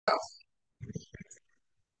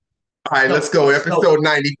All right, let's go. Episode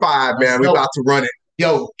 95, man. We about to run it.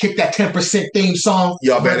 Yo, kick that 10% theme song.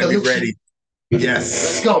 Y'all better be ready.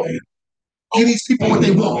 Yes. Let's go. Give these people what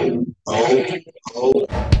they want. Oh.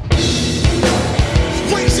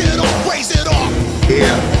 Raise it up, raise it up.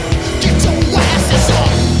 Yeah. Get your asses up.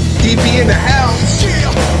 DB in the house.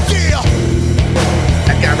 Yeah.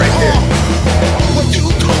 That guy right there. When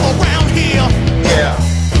you come around here, Yeah.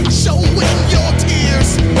 I show in your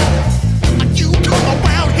tears. You come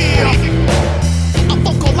around here, I'm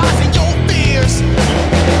vocalizing your fears.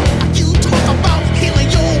 You talk about healing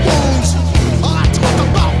your wounds. I talk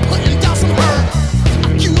about putting down some hurt.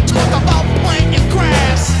 You talk about planting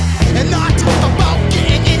grass, and I talk about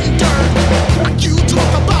getting in dirt. You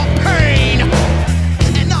talk about pain,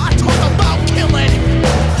 and I talk about killing.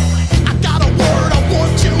 I got a word I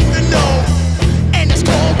want you to know, and it's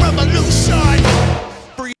called revolution.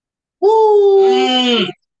 Woo.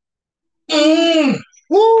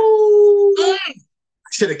 Woo. I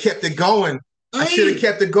should have kept it going. I should have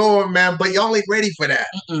kept it going, man. But y'all ain't ready for that.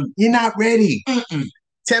 You're not ready.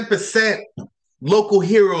 10% local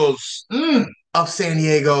heroes of San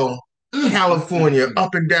Diego, California,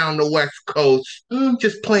 up and down the West Coast,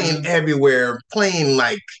 just playing everywhere, playing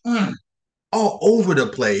like all over the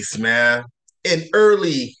place, man. In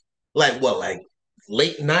early, like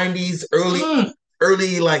late 90s,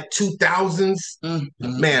 early like 2000s.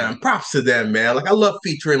 Man, props to them, man. Like I love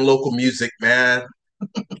featuring local music, man.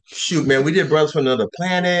 Shoot, man, we did Brothers from Another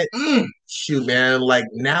Planet. Shoot, man, like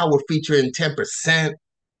now we're featuring 10%.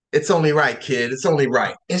 It's only right, kid. It's only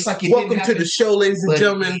right. It's like you Welcome to the show, ladies and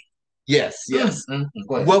gentlemen. Yes.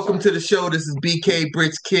 Welcome to the show. This is BK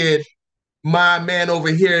Bridge Kid. My man over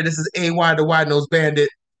here, this is AY the Wide Nose Bandit.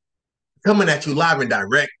 Coming at you live and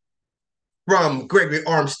direct from Gregory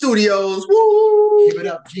Arms Studios. Woo! Give it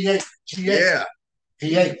up, GA. Yeah.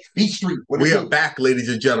 GA, Beach Street. We are back, ladies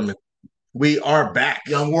and gentlemen. We are back.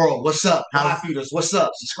 Young world, what's up? Live feeders, what's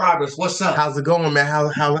up? Subscribers, what's up? How's it going, man?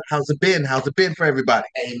 How's it been? How's it been for everybody?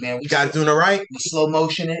 Hey, man. You guys doing all right? We slow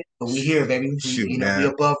motion it, but we here, baby. Shoot, man. We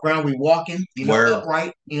above ground, we walking,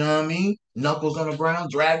 upright, you know what I mean? Knuckles on the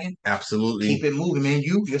ground, dragging. Absolutely. Keep it moving, man.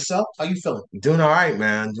 You, yourself, how you feeling? Doing all right,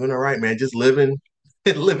 man. Just living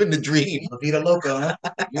the dream. La vida loca,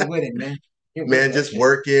 huh? You're with it, man. Man, just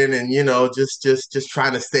working and just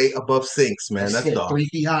trying to stay above sinks, man. That's all. 3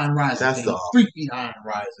 feet high and rising. That's all. 3 feet high and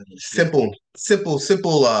rising. Simple.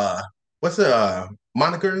 What's the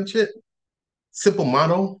moniker and shit? Simple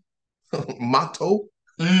motto.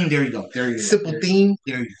 There you go. Simple theme.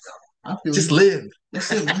 There you go. Just live.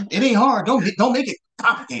 That's it, man. It ain't hard. Don't make it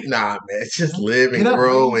complicated. Nah, man. Just live and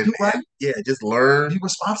grow and just learn. Be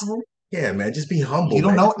responsible. Yeah, man. Just be humble. You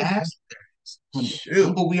don't know, ask. Shoot.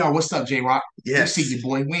 Humble we are. What's up, J-Rock? Yes. We see you,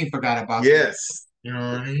 boy. We ain't forgot about you. Yes. You know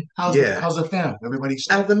what I mean? How's the fam? Everybody.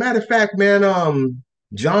 As a matter of fact, man,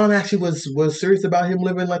 John actually was serious about him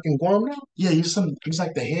living like in Guam now. Yeah, he's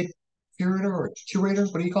like the head curator or curator.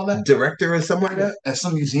 What do you call that? Director or something like that. At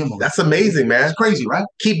some museum. That's amazing, man. It's crazy, right?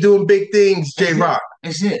 Keep doing big things, J-Rock.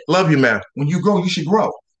 That's it. Love you, man. When you grow, you should grow.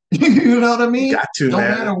 You know what I mean? Got to, Don't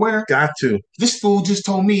man. matter where. Got to. This fool just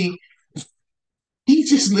told me. He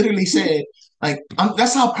just literally said, like,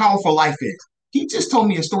 that's how powerful life is. He just told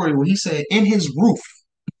me a story where he said in his roof,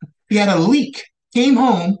 he had a leak, came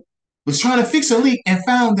home, was trying to fix a leak, and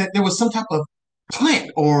found that there was some type of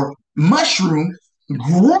plant or mushroom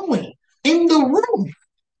growing in the roof.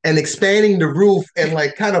 And expanding the roof and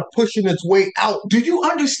like kind of pushing its way out. Do you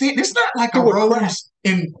understand? It's not like a rose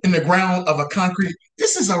in the ground of a concrete.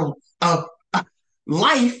 This is a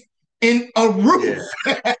life in a roof.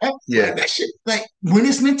 Yeah. Like that shit, like when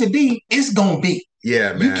it's meant to be, it's gonna be.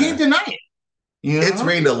 Yeah, man. You can't deny it. You know? It's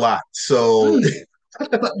rained a lot, so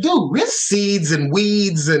but dude, really? Seeds and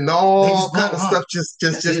weeds and all kind of stuff just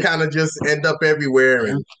kind of just end up everywhere,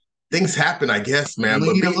 and things happen, I guess, man.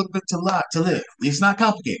 We need a little bit to live. It's not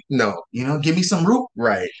complicated. No, give me some root,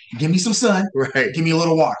 right? Give me some sun, right? Give me a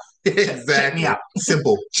little water. Exactly. Check me out.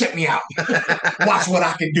 Simple. Check me out. Watch what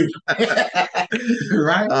I can do.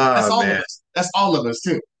 Right? That's all of us. That's all of us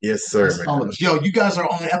too. Yes, sir. That's all of us. Yo, you guys are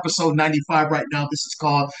on episode 95 right now. This is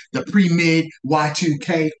called the Pre-Mid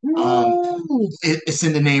Y2K. It's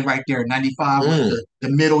in the name right there. 95 was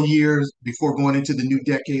the middle years before going into the new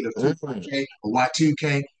decade of 2K or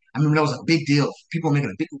Y2K. I mean, that was a big deal. People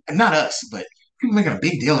making a big, not us, but people making a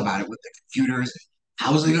big deal about it with the computers.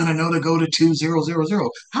 How was it gonna know to go to 2000?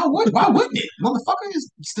 Why wouldn't it? Motherfucker,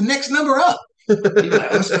 it's the next number up. You're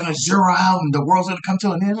like, it's gonna zero out and the world's gonna come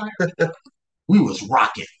to an end. Like, we was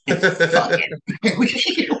rocking and fucking. we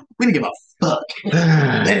didn't give a fuck.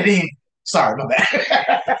 Let it in. Sorry, my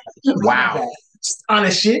bad. Wow.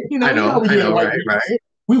 Honest shit. I know, right?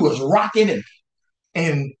 we was rocking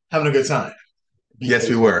and having a good time. Yes,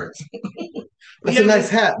 we were. That's a nice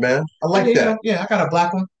hat, man. I like that. Yeah, I got a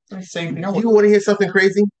black one. Same thing. You want to hear something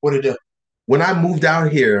crazy? What it do? When I moved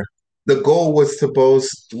out here, the goal was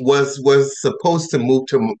supposed to move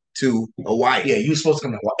to Hawaii. Yeah, you were supposed to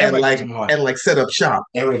come to Hawaii. And set up shop.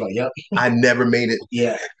 Everybody, yep. I never made it.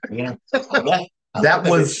 Yeah.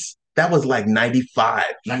 That was like 95.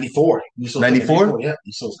 94. 94? Yeah,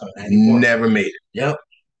 you supposed to come to 94. Never made it. Yep.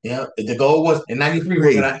 Yeah. The goal was in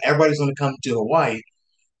 93, everybody's gonna come to Hawaii.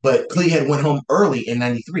 But Clee had went home early in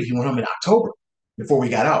 93. He went home in October before we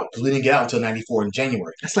got out. Because we didn't get out until 94 in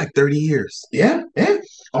January. That's like 30 years. Yeah.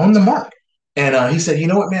 On the mark. And he said, you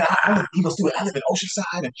know what, man? He goes, dude, I live in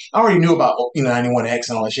Oceanside. And I already knew about 91X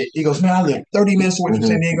and all that shit. He goes, man, I live 30 minutes away from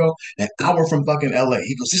San Diego, an hour from fucking LA.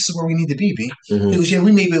 He goes, this is where we need to be, B. He goes, yeah,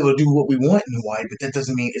 we may be able to do what we want in Hawaii, but that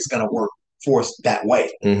doesn't mean it's going to work for us that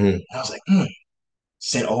way. And I was like,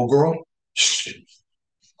 Said old girl,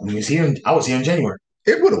 I was here in January.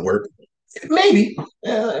 It would have worked. Maybe.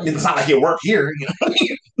 I mean, it's not like it worked here. You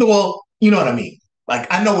know? Well, you know what I mean.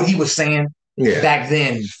 Like, I know what he was saying back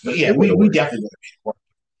then. But yeah, we definitely would have made it work.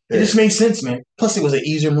 It just made sense, man. Plus, it was an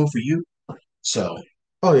easier move for you. So.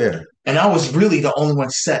 Oh, yeah. And I was really the only one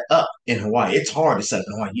set up in Hawaii. It's hard to set up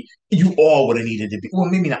in Hawaii. You all would have needed to be, well,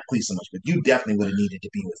 maybe not please so much, but you definitely would have needed to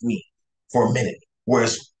be with me for a minute.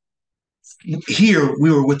 Whereas here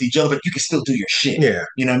we were with each other, but you could still do your shit. Yeah.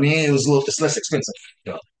 You know what I mean? It's less expensive.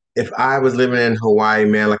 You know? If I was living in Hawaii,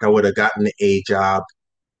 man, like I would have gotten a job,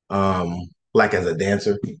 like as a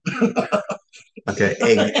dancer. Okay,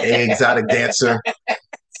 an exotic dancer.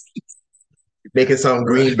 Making some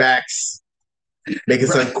greenbacks. Making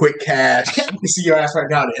some quick cash. You see your ass right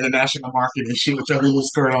now in the international market and shit with your little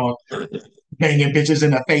skirt on. Banging bitches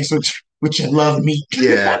in the face with your love meat.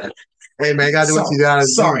 Yeah. Hey, man, gotta do what you gotta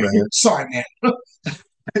do, man. Sorry, man.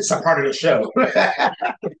 It's a part of the show.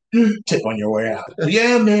 Tip on your way out. But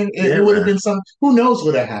yeah, man. It would have been some. Who knows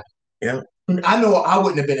what would have happened? Yeah. I know I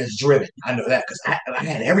wouldn't have been as driven. I know that because I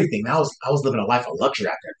had everything. I was living a life of luxury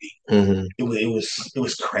out there. It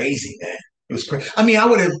was crazy, man. It was crazy. I mean,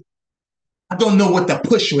 I don't know what the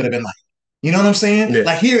push would have been like. You know what I'm saying? Yeah.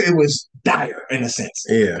 Like here, it was dire in a sense.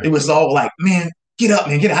 Yeah. It was all like, man, get up,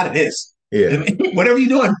 man, get out of this. Yeah. Whatever you're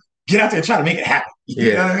doing, get out there and try to make it happen.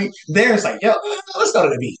 You know what I mean? There, it's like, yo, let's go to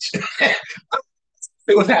the beach.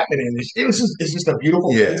 It was happening. It's just a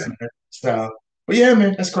beautiful place, man. So, but yeah,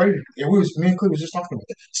 man, that's crazy. Yeah, me and Clay was just talking about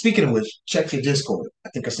that. Speaking of which, check your Discord. I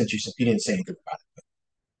think I sent you some. You didn't say anything about it. But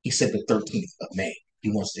he said the 13th of May. He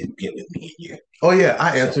wants to get with me and you. Oh yeah,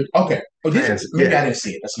 I answered. Okay. Oh, maybe I didn't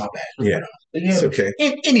see it. That's my bad. Yeah. It's okay.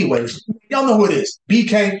 Anyways, y'all know who it is.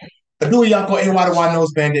 BK, Adui Yako, AY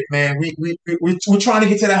Nose Bandit, man. We're trying to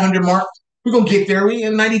get to that 100 mark. We're gonna get there.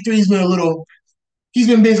 In 93's been a little. He's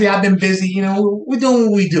been busy. I've been busy. You know, we're doing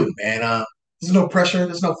what we do, man. There's no pressure.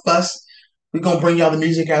 There's no fuss. We're gonna bring y'all the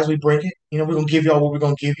music as we bring it. You know, we're gonna give y'all what we're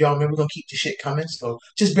gonna give y'all, man. We're gonna keep the shit coming. So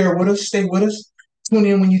just bear with us. Stay with us. Tune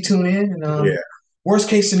in when you tune in. And worst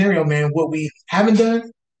case scenario, man, what we haven't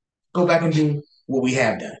done, go back and do what we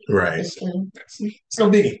have done. Right. It's no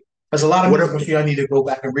biggie. There's a lot of music I need to go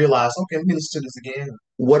back and realize, okay, let me listen to this again.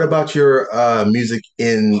 What about your music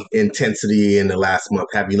intensity in the last month?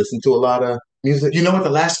 Have you listened to a lot of music? You know what? The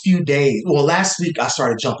last few days, well, last week I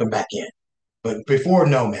started jumping back in. But before,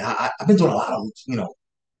 no, man. I've been doing a lot of,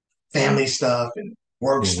 family stuff and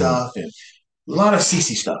work stuff and a lot of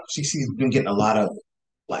CC stuff. CC's been getting a lot of,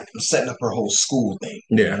 like, I'm setting up her whole school thing.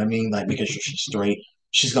 You know what I mean? Like, making sure she's straight.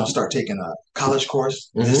 She's going to start taking a college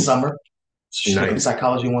course this summer. She's taking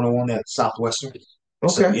Psychology 101 at Southwestern.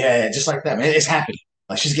 Okay. So, yeah, just like that, man. It's happening.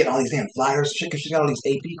 Like, she's getting all these damn flyers because she's got all these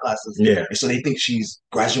AP classes. Yeah. And so they think she's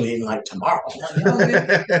graduating, like, tomorrow.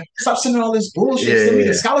 Stop sending all this bullshit. Send me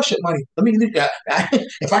the scholarship money. Let me do that.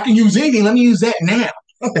 If I can use anything, let me use that now.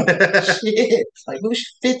 Shit. Like,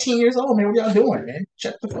 she's 15 years old, man. What y'all doing, man?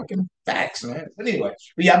 Check the fucking facts, man. But anyway,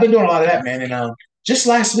 I've been doing a lot of that, man. And just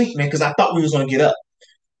last week, man, because I thought we was going to get up.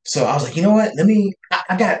 So I was like, you know what?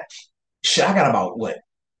 I got about what?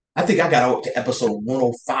 I think I got up to episode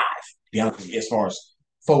 105, to be honest with you, as far as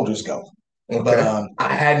folders go. Okay. But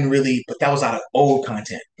I hadn't really, but that was out of old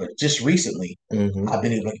content. But just recently, I've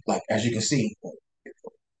been able to, like, as you can see,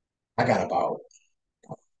 I got about,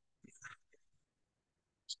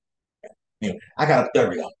 there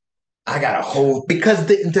we go. I got a whole, because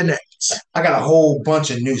the internet, I got a whole bunch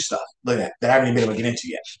of new stuff that I haven't even been able to get into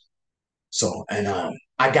yet. So, and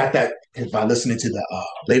I got that by listening to the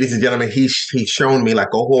ladies and gentlemen, he's shown me like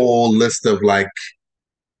a whole list of like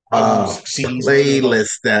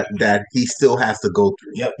playlists that he still has to go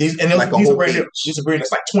through. Yep, these are brand new. These are brand new.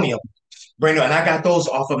 It's like 20 of them. brand new, and I got those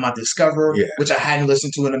off of my Discover, which I hadn't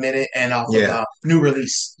listened to in a minute, and off of new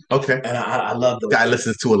release. Okay. And I love those. Guy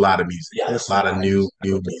listens to a lot of music. Yeah, a lot of new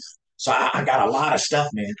music. So I got a lot of stuff,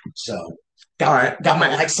 man. So all right, got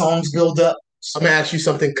my like songs build up. I'm gonna ask you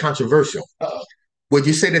something controversial. Uh-oh. Would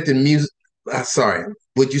you say that the music?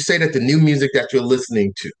 Would you say that the new music that you're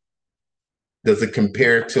listening to, does it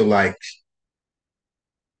compare to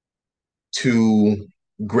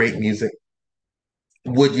great music?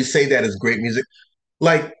 Would you say that is great music?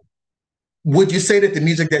 Like, would you say that the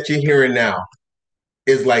music that you're hearing now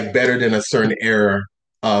is like better than a certain era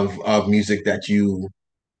of music that you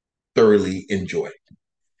thoroughly enjoy?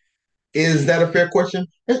 Is that a fair question?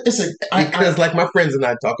 Because like my friends and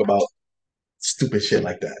I talk about stupid shit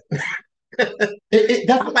like that.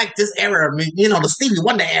 That's like this era, the Stevie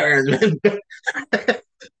Wonder era.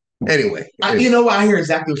 Anyway, I hear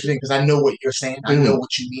exactly what you're saying because I know what you're saying. I know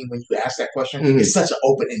what you mean when you ask that question. It's such an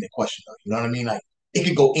open-ended question, though. You know what I mean? Like it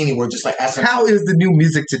could go anywhere, just like asking. How is the new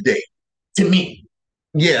music today? To me,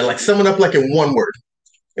 yeah, like sum it up like in one word.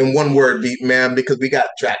 In one word, beat man, because we got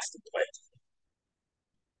tracks to play.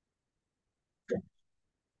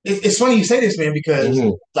 It's funny you say this, man, because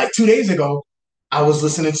like 2 days ago, I was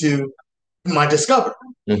listening to my Discover,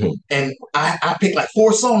 and I picked like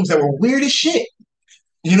 4 songs that were weird as shit.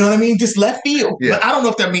 You know what I mean? Just left field. Yeah. But I don't know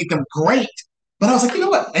if that made them great. But I was like, you know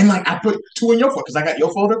what? And like I put 2 in your folder because I got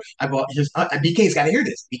your folder. I bought his BK's got to hear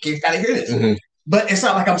this. BK's got to hear this. But it's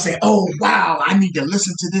not like I'm saying, oh wow, I need to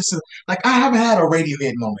listen to this. Like I haven't had a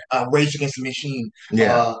Radiohead moment, Rage Against the Machine.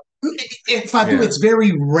 Yeah. If I do, it's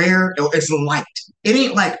very rare. It's light. It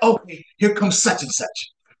ain't like, okay, here comes such and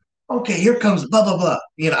such. Okay, here comes blah blah blah.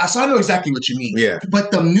 So I know exactly what you mean. Yeah.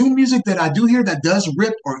 But the new music that I do hear that does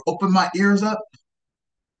rip or open my ears up,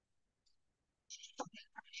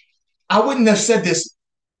 I wouldn't have said this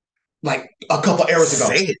like a couple eras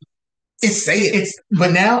ago. Say it.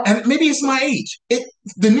 But now, and maybe it's my age.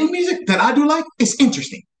 The new music that I do like is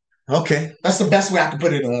interesting. Okay. That's the best way I can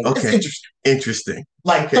put it in. Okay. It's interesting.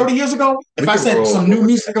 Like 30 years ago, if I said some new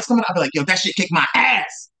music was coming, I'd be like, yo, that shit kicked my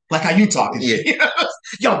ass. Like how you talking. Yeah.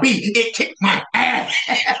 Yo, B, it kicked my ass.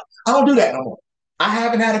 I don't do that no more. I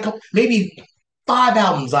haven't had maybe 5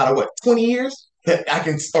 albums out of 20 years that I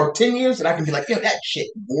can, or 10 years that I can be like, yo, that shit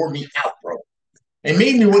wore me out, bro. And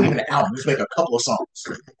maybe it wasn't even an album, just like a couple of songs.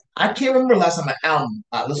 I can't remember last time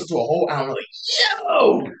I listened to a whole album like,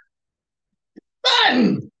 yo,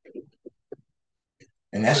 fun.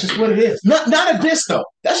 And that's just what it is. Not a diss though.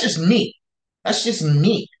 That's just me. That's just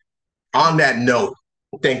me. On that note,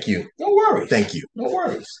 thank you. No worries. Thank you. No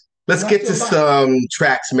worries. Let's get to some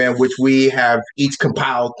tracks, man, which we have each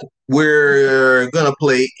compiled. We're gonna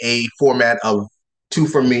play a format of 2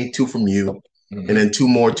 from me, 2 from you. And then 2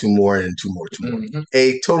 more, and 2 more.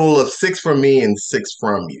 A total of 6 from me and 6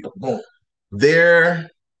 from you.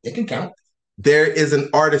 It can count. There is an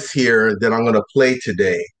artist here that I'm going to play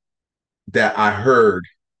today that I heard,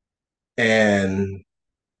 and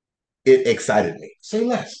it excited me. Say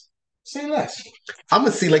less. I'm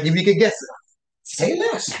going to see if you can guess it. Say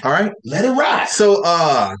less. All right. Let it ride. So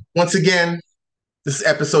once again, this is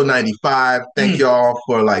episode 95. Thank y'all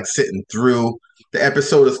for sitting through. The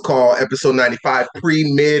episode is called episode 95,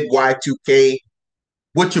 Pre-Mid Y2K,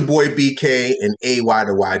 with your boy BK and AY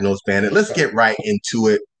the Wide Nose Bandit. Let's get right into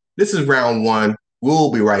it. This is round 1.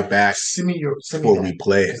 We'll be right back. Send me before we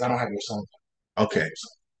play it. Because I don't have your song. Okay.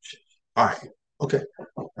 All right. Okay.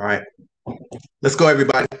 All right. Let's go,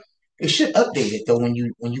 everybody. It should update it though when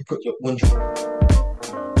you put your when you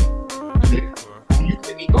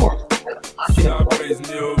hit me yours. Stop raising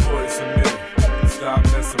your voice to me. Stop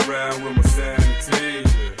messing around with my sanity.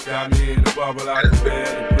 Got me in the bubble, I can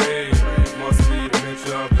barely breathe. Must be the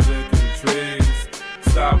mixture of the liquor and trees.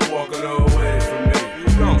 Stop walking away from me.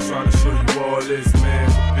 Don't try to show you all this man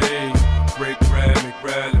to be. Break bread, make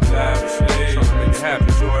bread, live lavishly. Trying to make it happy,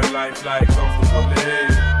 enjoy life like comfortably.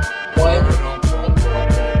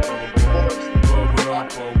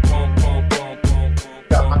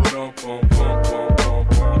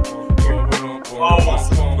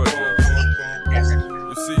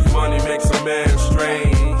 You see, money makes a man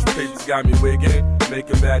strange. Papers got me wigging,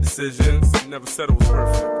 making bad decisions. Never said it was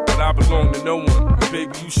perfect, but I belong to no one.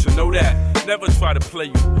 Baby, you should know that. Never try to play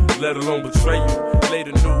you, let alone betray you.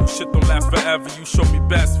 Later news, shit don't last forever. You show me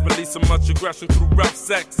best, releasing much aggression through rough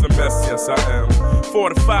sex and mess. Yes, I am. 4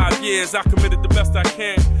 to 5 years, I committed the best I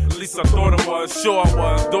can. At least I thought I was, sure I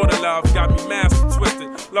was. Daughter love got me master twisted.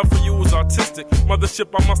 Love for you was artistic.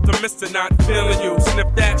 Mothership, I must have missed it. Not feeling you.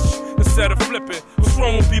 Snip that instead of flipping. What's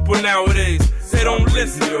wrong with people nowadays? They don't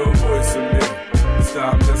listen. Your voice in me.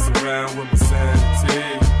 Stop messing around with my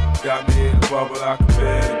sanity. Got me in the bubble, I can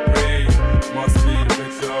barely breathe.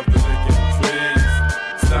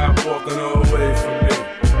 nothing away from me.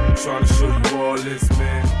 I'm trying to show you all this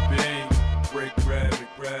man to be. Break bread,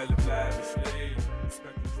 make bread, live lavishly.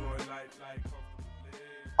 Respect, enjoy life like comfortably.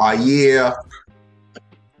 Oh yeah.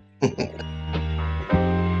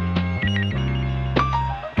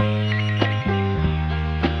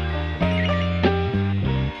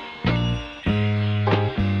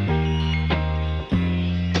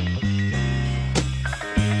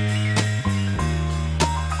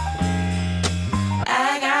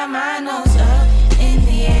 I got my nose up in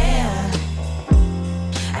the air.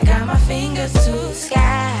 I got my fingers to the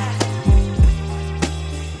sky.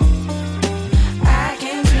 I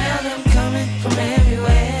can smell them coming from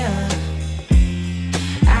everywhere.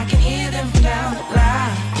 I can hear them from down the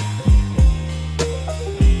block.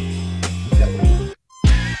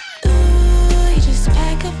 Ooh, you just a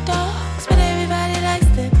pack of dogs, but everybody likes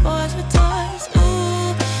their boys with toys.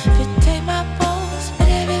 Ooh, you take my balls, but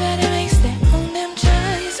everybody makes their own damn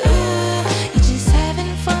choice. Ooh, you just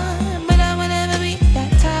having fun, but I would never be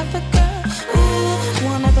that type of girl. Ooh,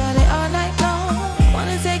 wanna party all night long,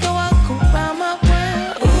 wanna take a walk around my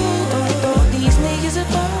world. Ooh, don't throw these niggas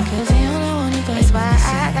apart, 'cause they only wanna go. That's why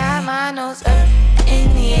I got my nose up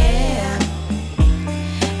in the air.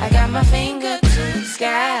 I got my finger to the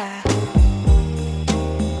sky.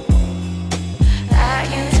 I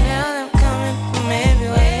can smell them coming from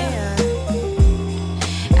everywhere.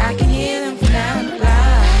 I can hear them from down the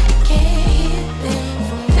block. Can hear them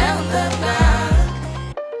from down the block.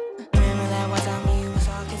 Remember that one time when you was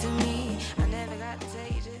talking to me? I never got to tell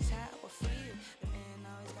you just how I feel. The man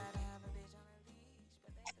always gotta have a bitch on a leash,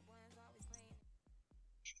 but they the ones always playing.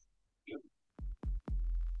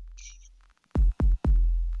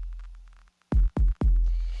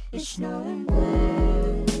 It's snowing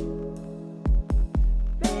wet,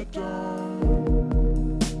 back down.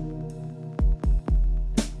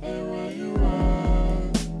 Hey, where you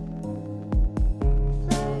at?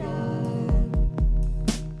 Fly down.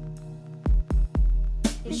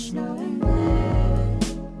 It's snowing wet,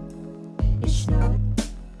 it's snowing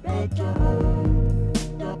back down.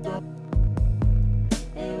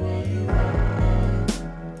 Hey, where you at?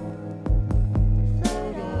 Fly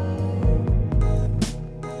down.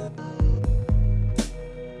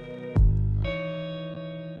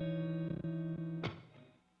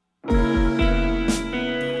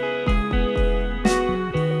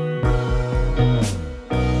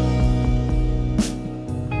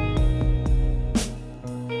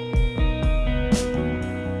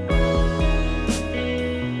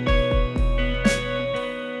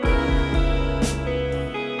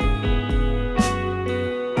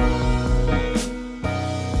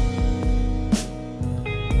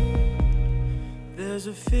 There's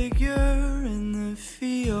a figure in the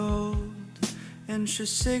field, and she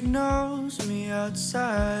signals me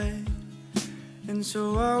outside. And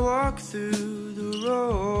so I walk through the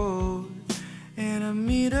road, and I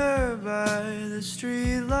meet her by the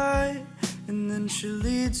street light. And then she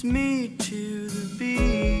leads me to the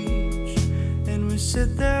beach, and we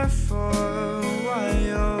sit there for a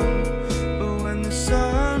while. But when the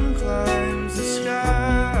sun climbs the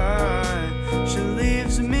sky, she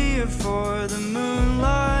leaves me for the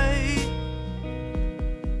moonlight.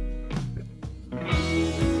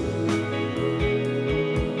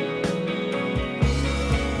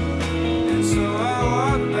 And so I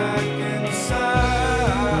walk back inside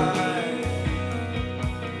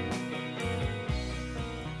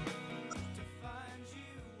to find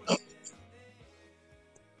you.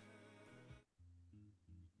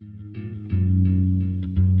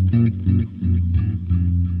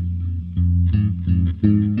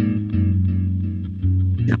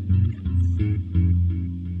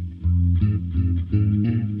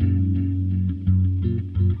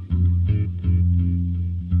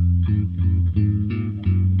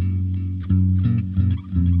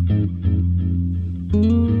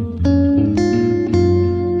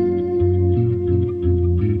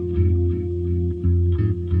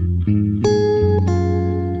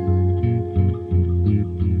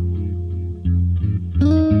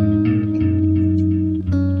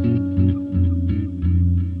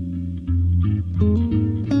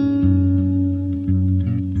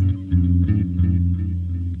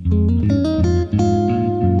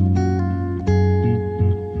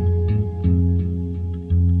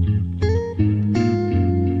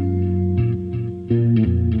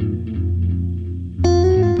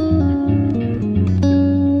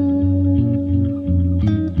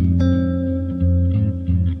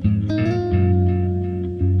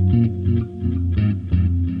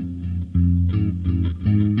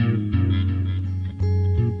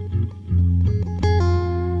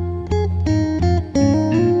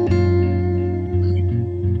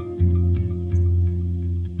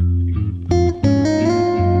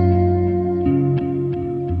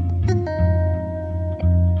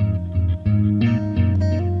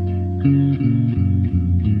 Mm.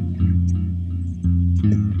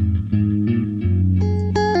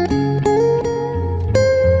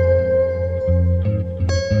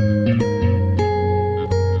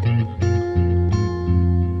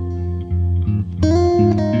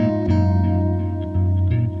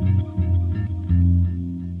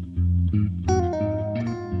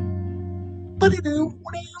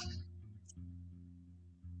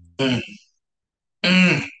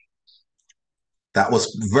 Mm. That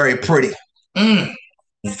was very pretty. Mm.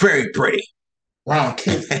 Very pretty. Round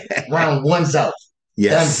two. Round one's out.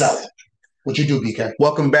 Yes. Guns out. What you do, BK?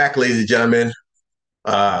 Welcome back, ladies and gentlemen.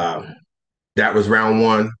 That was round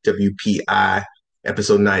one, WPI,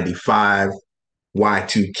 episode 95.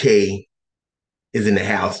 Y2K is in the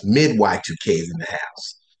house. Mid Y2K is in the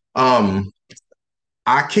house.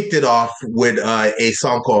 I kicked it off with a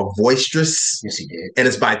song called Boisterous. Yes, he did. And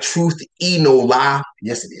it's by Truth E No Lie.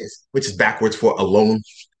 Yes, it is. Which is backwards for Alone.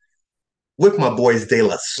 With my boys De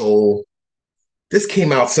La Soul. This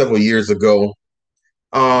came out several years ago.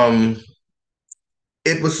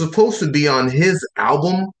 It was supposed to be on his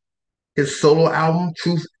album, his solo album,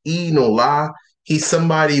 Truth E No Lie. He's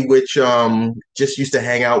somebody which just used to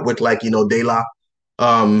hang out with De La.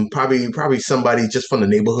 Probably somebody just from the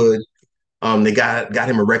neighborhood. They got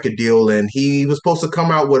him a record deal, and he was supposed to come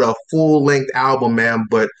out with a full length album, man.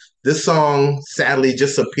 But this song sadly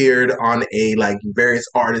just appeared on a various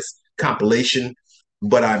artists compilation.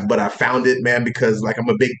 But I found it, man, because I'm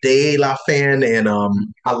a big De La fan, and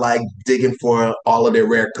I like digging for all of their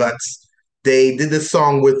rare cuts. They did this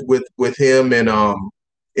song with him, and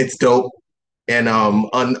it's dope. And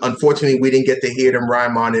unfortunately, we didn't get to hear them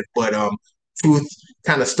rhyme on it, but Truth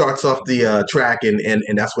kind of starts off the track, and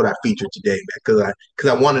that's what I featured today, man, because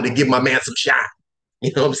I wanted to give my man some shine.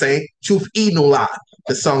 You know what I'm saying? Truth E No Lie.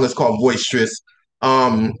 The song is called Boisterous.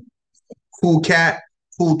 Um, cool cat,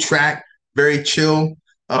 cool track, very chill.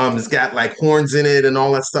 It's got horns in it and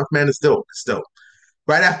all that stuff, man. It's dope. It's dope.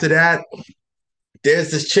 Right after that,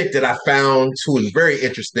 there's this chick that I found who is very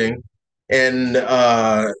interesting, and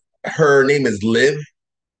her name is Liv,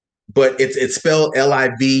 but it's spelled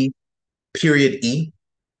Liv period E.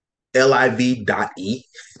 Liv.E,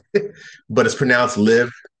 but it's pronounced Liv.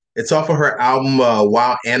 It's off of her album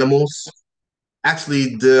Wild Animals.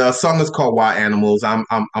 Actually, the song is called Wild Animals. I'm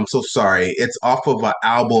so sorry. It's off of an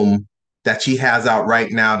album that she has out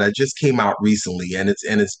right now that just came out recently, and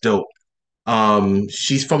it's dope.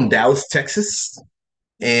 She's from Dallas, Texas,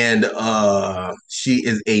 and she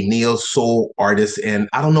is a neo soul artist. And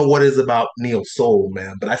I don't know what it is about neo soul,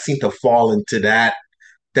 man, but I seem to fall into that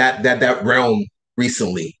realm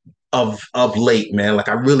recently of late, man.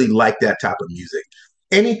 I really like that type of music.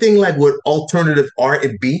 Anything with alternative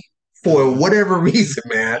R&B, for whatever reason,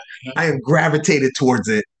 man, I am gravitated towards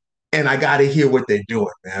it, and I got to hear what they're doing,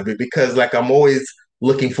 man, because I'm always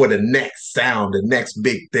looking for the next sound, the next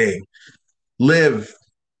big thing. Live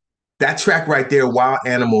that track right there, Wild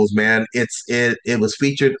Animals, man. It was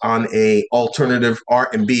featured on a alternative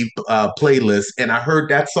R&B playlist, and I heard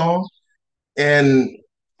that song, and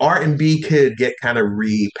R&B could get kind of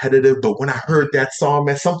repetitive, but when I heard that song,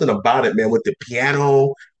 man, something about it, man, with the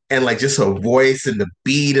piano and just her voice and the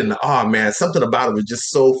beat and oh man, something about it was just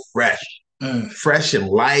so fresh, fresh and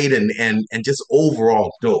light and just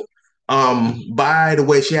overall dope. By the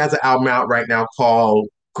way, she has an album out right now called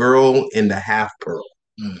Girl in the Half Pearl.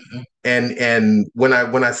 Mm-hmm. And when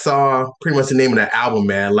I saw pretty much the name of that album,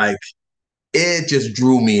 man, it just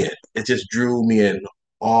drew me in. It just drew me in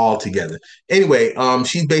all together. Anyway,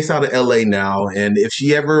 she's based out of LA now, and if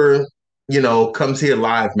she ever, comes here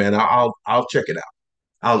live, man, I'll check it out.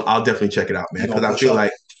 I'll definitely check it out, man, because I feel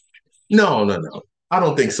like no, I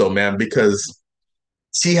don't think so, man, because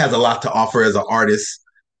she has a lot to offer as an artist,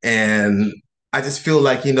 and I just feel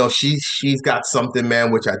like she's got something,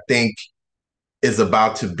 man, which I think is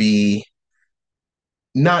about to be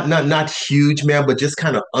not huge, man, but just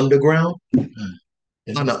kind of underground.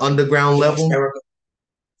 On the underground level.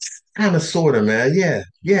 Kind of, sort of, man.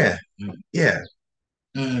 Yeah.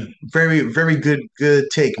 Very, very good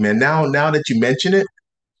take, man. Now that you mention it,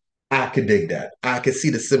 I could dig that. I could see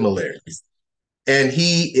the similarities. And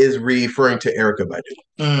he is referring to Erykah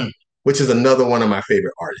Badu, which is another one of my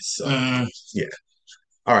favorite artists. So, yeah.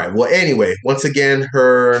 All right. Well, anyway, once again,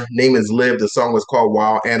 her name is Liv. The song was called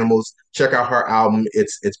Wild Animals. Check out her album.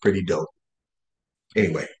 It's pretty dope.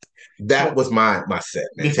 Anyway, that was my set,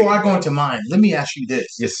 man. Before I go into mine, let me ask you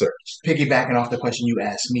this. Yes, sir. Piggybacking off the question you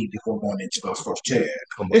asked me before going into those first two. Yeah,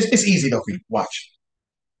 come on. It's easy though for you. Watch.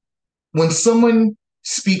 When someone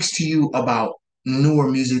speaks to you about newer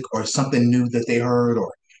music or something new that they heard,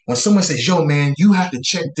 or when someone says, "Yo, man, you have to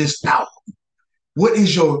check this out," what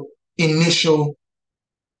is your initial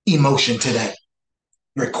emotion to that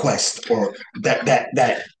request or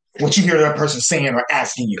that what you hear that person saying or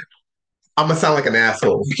asking you? I'm gonna sound like an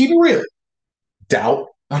asshole. You keep it real. Doubt.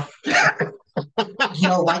 You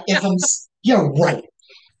know, like isms. You're right.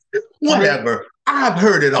 Whatever. I've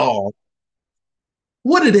heard it all.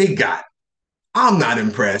 What do they got? I'm not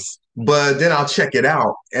impressed. But then I'll check it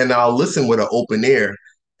out and I'll listen with an open ear.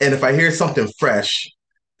 And if I hear something fresh,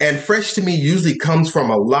 and fresh to me usually comes from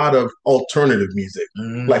a lot of alternative music,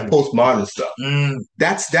 like postmodern stuff.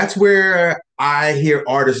 That's where I hear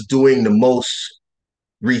artists doing the most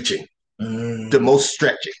reaching, the most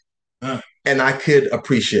stretching. And I could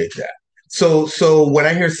appreciate that. So when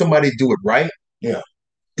I hear somebody do it right, Yeah.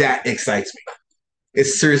 that excites me. It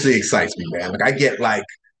seriously excites me, man. Like I get like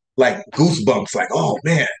goosebumps, like, oh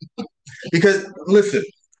man. Because listen,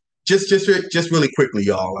 just really quickly,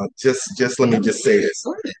 y'all. Just let me just say this.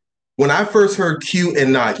 When I first heard Q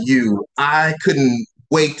and Not You, I couldn't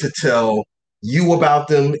wait to tell you about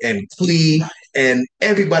them and Flea and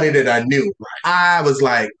everybody that I knew. I was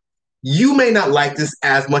like, you may not like this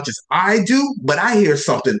as much as I do, but I hear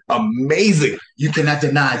something amazing. You cannot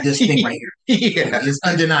deny this thing right here. Yeah. It's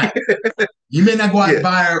undeniable. You may not go out and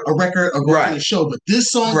buy a record or go to the show, but this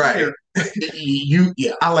song here,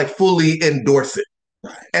 I like fully endorse it.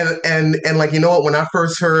 Right. And like, you know what, when I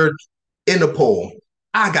first heard Interpol,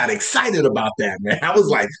 I got excited about that, man. I was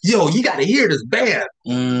like, yo, you gotta hear this band.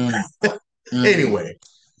 Anyway.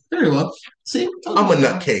 Very well. See, I'm a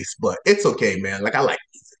nutcase, but it's okay, man. Like I like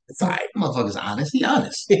music. It's all right. Motherfucker's honest. He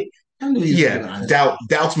honest. I knew he was honest.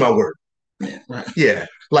 Doubt's my word. Yeah, right. Yeah.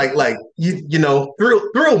 Like you know,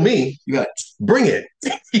 thrill me. Yeah. Bring it.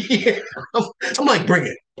 Yeah. I'm like, bring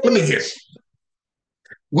it. Let me hear it.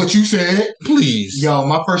 What you said, please. Yo,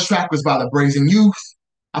 my first track was by the Brazen Youth.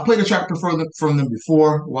 I played a track from them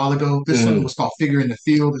before a while ago. This one was called Figure in the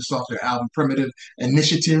Field. It's off their album Primitive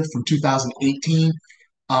Initiative from 2018.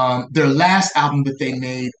 Their last album that they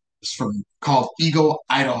made is called Ego,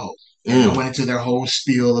 Idaho. And I went into their whole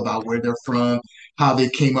spiel about where they're from, how they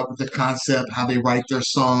came up with the concept, how they write their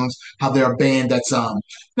songs, how they're a band that's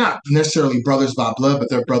not necessarily brothers by blood, but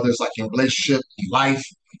they're brothers like in relationship, in life.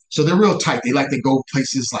 So they're real tight. They like to go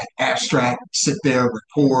places like abstract, sit there,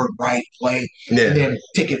 record, write, play, and then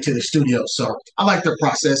take it to the studio. So I like their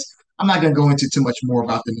process. I'm not going to go into too much more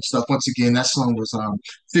about them and stuff. Once again, that song was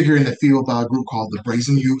Figure in the Field by a group called the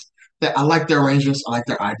Brazen Youth. That I like their arrangements. I like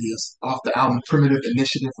their ideas. Off the album Primitive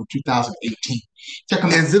Initiative from 2018. Check them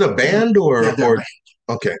out. Is it a band or? Yeah, they're a band.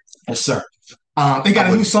 Okay. Yes, sir. They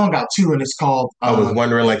got a new song out too, and it's called. I was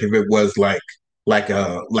wondering like if it was like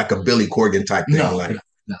a Billy Corgan type thing. No,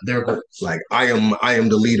 they're good. Like I am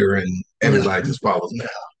the leader, and everybody just follows me.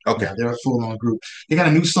 Okay, yeah, they're a full on group. They got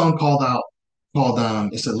a new song called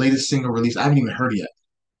it's the latest single release. I haven't even heard it yet.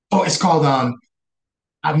 Oh, it's called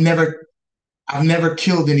I've never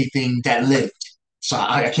killed anything that lived. So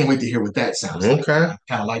I can't wait to hear what that sounds like. Okay, I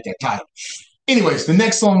kind of like that title. Anyways, the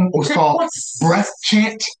next song was called Breath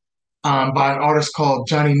Chant by an artist called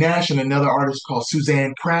Johnny Nash and another artist called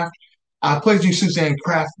Suzanne Kraft. I played you Suzanne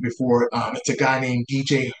Kraft before. It's a guy named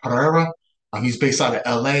DJ Herrera. He's based out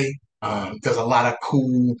of LA. Does a lot of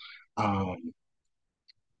cool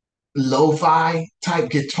lo-fi type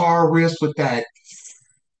guitar riffs with that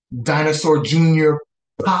Dinosaur Jr.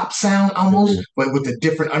 pop sound almost, but with a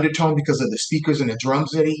different undertone because of the speakers and the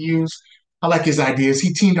drums that he used. I like his ideas.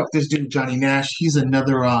 He teamed up with this dude, Johnny Nash. He's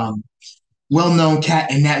another well-known cat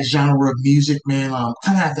in that genre of music, man. Kind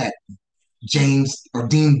of have that James or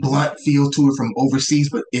Dean Blunt feel to it from overseas,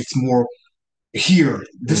 but it's more here.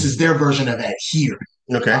 This is their version of that here.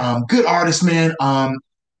 Okay. Good artist, man.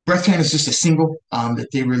 Breath Chant is just a single that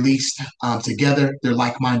they released together. They're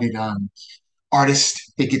like-minded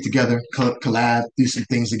artists. They get together, collab, do some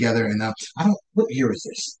things together. And what year is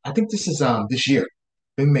this? I think this is this year.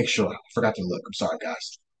 Let me make sure. I forgot to look. I'm sorry,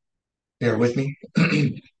 guys. Bear with me.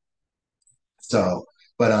 So,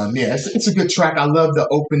 but yeah, it's a good track. I love the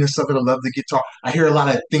openness of it. I love the guitar. I hear a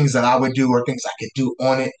lot of things that I would do or things I could do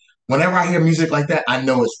on it. Whenever I hear music like that, I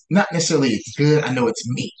know it's not necessarily it's good. I know it's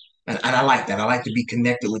me. And I like that. I like to be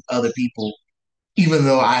connected with other people, even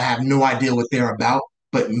though I have no idea what they're about.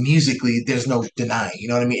 But musically, there's no denying. You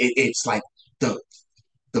know what I mean? It's like the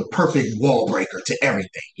perfect wall breaker to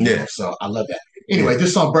everything. You know? So I love that. Anyway,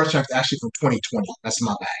 this song Breath Chant is actually from 2020. That's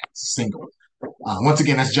my bag. It's a single. Once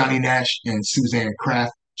again, that's Johnny Nash and Suzanne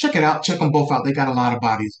Kraft. Check it out. Check them both out. They got a lot of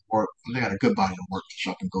bodies of work. They got a good body of work that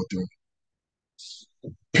y'all can go through.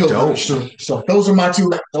 So those are my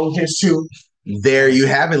two. Those are his two. There you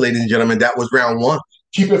have it, ladies and gentlemen. That was round one.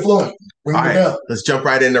 Keep it flowing. Bring it up. Let's jump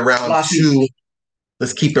right into round two.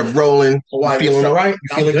 Let's keep it rolling. Why, You feeling all right? You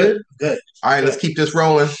I'm feeling good? Good. All right, let's keep this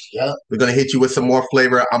rolling. Yeah. We're gonna hit you with some more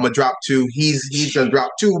flavor. I'm gonna drop 2. He's gonna drop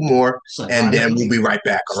 2 more, and then we'll be right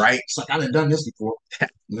back. All right. It's like I done this before.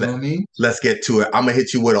 You know what I mean? Let's get to it. I'm gonna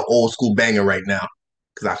hit you with an old school banger right now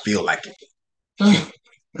because I feel like it. Yeah.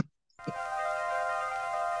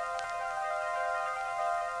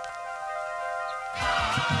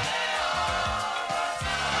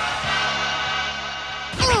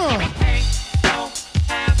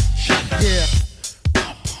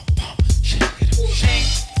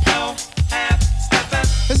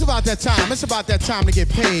 It's about that time. It's about that time to get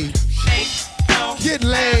paid. Get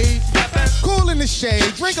laid. Cool in the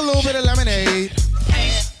shade. Drink a little bit of lemonade.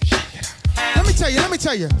 Let me tell you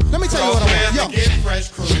what I want. Yo,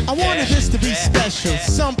 I wanted this to be special,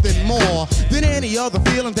 something more than any other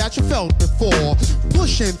feeling that you felt before.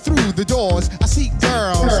 Pushing through the doors, I see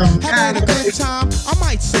girls having a good time. I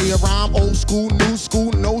might say a rhyme, old school, new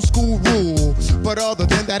school, no school rule. But other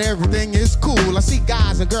than that, everything is cool. I see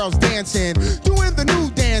guys and girls dancing, doing the new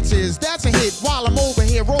dances. That's a hit while I'm over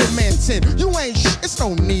here romancing. You ain't it's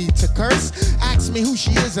no need to curse. Ask me who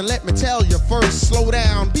she is and let me tell you first. Slow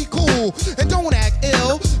down, be cool, and don't act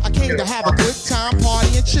ill. I came to have a good time,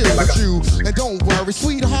 party and chill with you. And don't worry,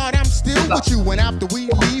 sweetheart, I'm still with you. And after we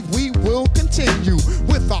leave, we will continue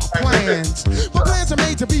with our plans. My plans are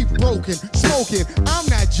made to be broken, smoking. I'm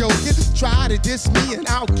not joking. Try to diss me and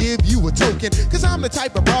I'll give you a token. Cause I'm the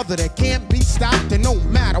type of brother that can't be stopped. And no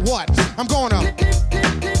matter what, I'm gonna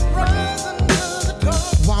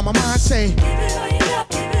while my mind say, come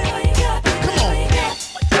on.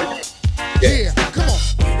 Yeah, come on.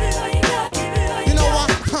 You know what?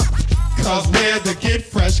 Cause we're the Get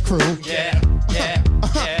Fresh crew. Yeah.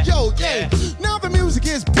 Yo, yeah. Now the music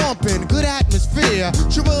is bumping, good atmosphere.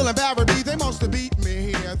 Triple and Barry B, they must have beat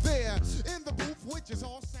me here. There in the booth, which is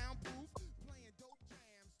all soundproof, playing dope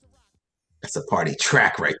jams to rock. That's a party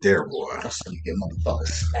track right there, boy. That's how you get motherfuckers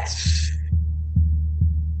smashed.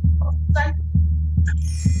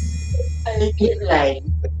 I get laid.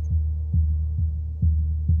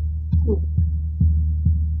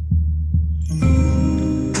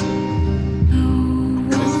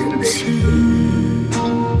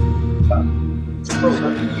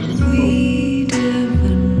 We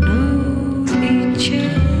never know each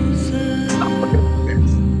other.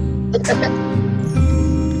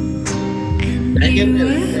 And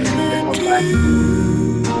weather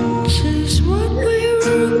is what we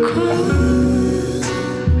require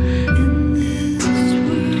in this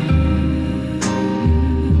world.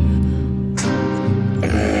 I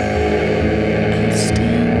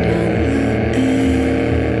stand on the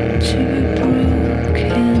edge of a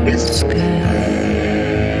broken sky,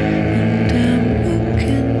 and I'm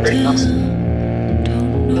looking down,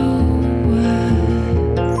 don't know why.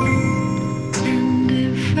 And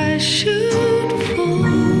if I should fall,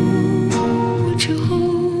 would you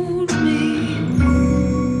hold me?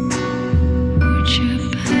 Would you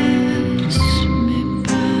pass me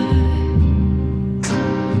by?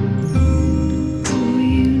 Oh,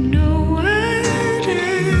 you know I'd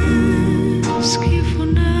ask you for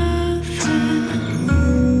nothing,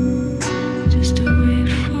 just to wait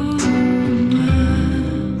for a while.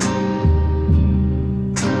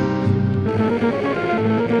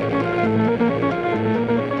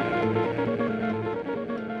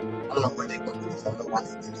 I don't know where they go with this. I don't know why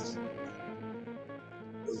they did this. It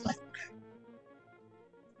was like,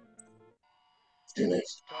 do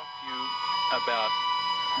next. Talk to you about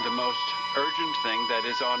the most urgent thing that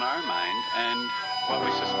is on our mind and what we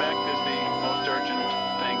suspect is the most urgent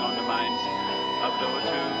thing on the minds of those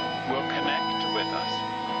who will connect with us.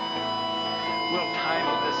 We'll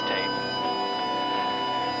title this tape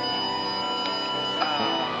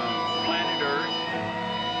Planet Earth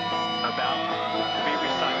About to Be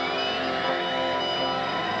Recycled.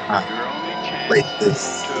 Your only Play chance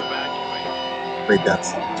this. to evacuate Play that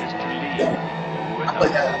song. is to leave I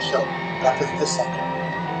played that on the show. But I played this song.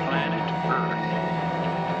 planet Earth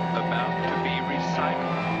about to be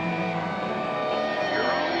recycled. Your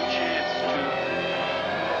only chance to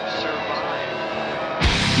survive.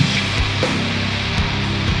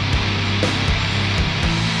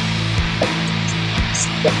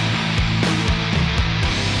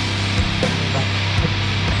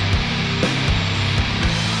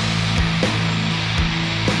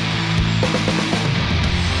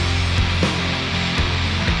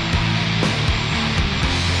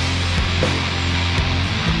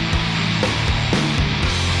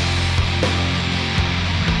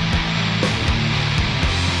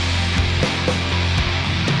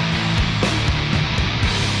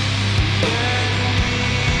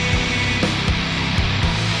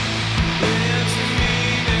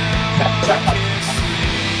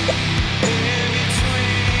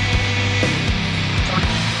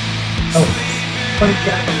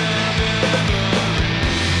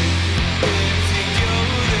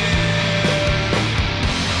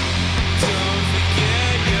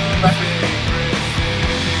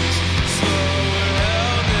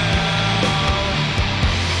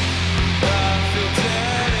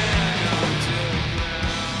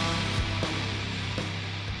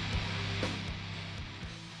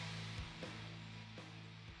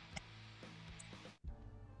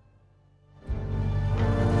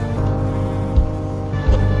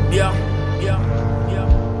 yeah, yeah,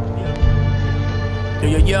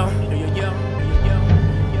 yeah, yeah, yeah,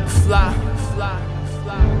 yeah, fly,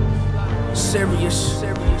 serious,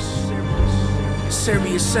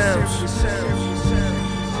 serious sounds.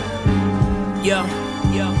 Yeah,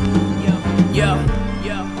 yeah, yeah,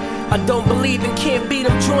 yeah. I don't believe in can't beat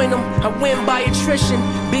them, join them. I win by attrition,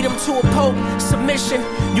 beat them to a pole, submission.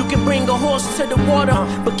 You can bring a horse to the water,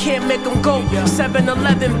 but can't make them go.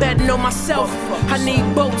 7-Eleven betting on myself. I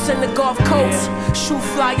need boats in the Gulf Coast. Shoe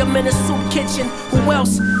fly, I'm in a soup kitchen. Who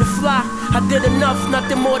else to fly? I did enough,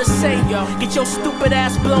 nothing more to say. Get your stupid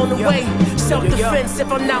ass blown away. Self-defense, if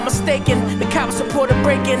I'm not mistaken. The cops report a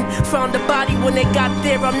break-in. Found the body when they got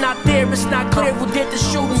there. I'm not there, it's not clear who did the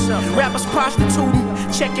shooting. Rappers prostituting,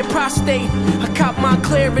 check your prostate. I caught my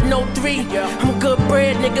clear in 03. I'm good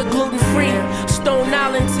bread, nigga, gluten-free. Stone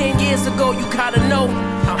Island 10 years ago, you gotta know.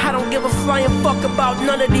 I don't give a flying fuck about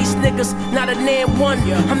none of these niggas, not a damn one.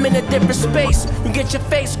 I'm in a different space, you get your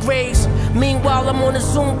face grazed. Meanwhile, I'm on a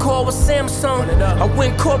Zoom call with Samsung. I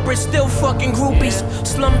went corporate, still fucking groupies.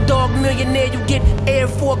 Slumdog millionaire, you get air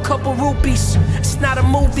for a couple rupees. It's not a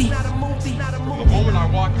movie. The moment I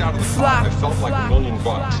walked out of the car, I felt like $1 million.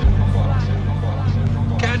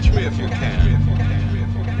 Catch me if you can.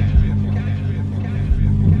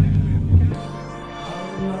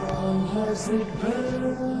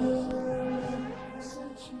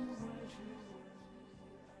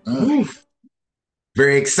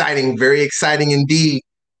 Very exciting indeed.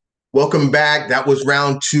 Welcome back. That was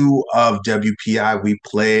round 2 of WPI. We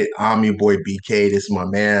played. I'm your boy BK. This is my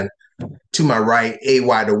man. To my right,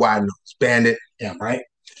 AY the Wide Nose Bandit. Yeah, right.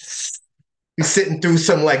 We're sitting through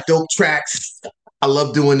some like dope tracks. I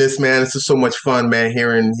love doing this, man. This is so much fun, man.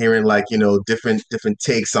 Hearing like, you know, different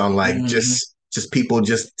takes on like just people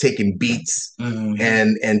just taking beats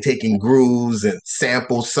and taking grooves and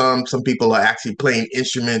samples. Some people are actually playing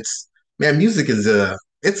instruments. Man, music is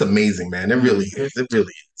it's amazing, man. It really is. It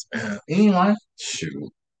really is, man. Ain't lying.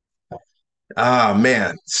 Shoot. Ah,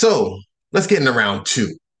 man. So let's get into round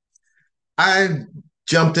 2. I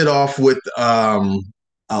jumped it off with an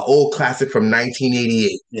old classic from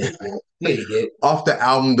 1988. Yeah. Off the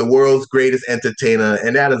album The World's Greatest Entertainer,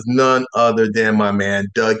 and that is none other than my man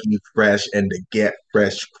Dougie Fresh and the Get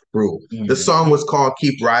Fresh crew. The song was called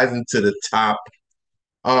Keep Rising to the Top.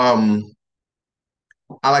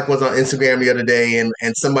 I was on Instagram the other day, and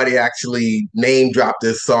somebody actually name dropped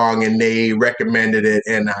this song and they recommended it,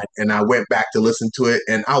 and I went back to listen to it,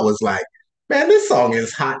 and I was like, man, this song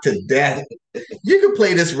is hot to death. You can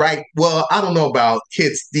play this right. Well, I don't know about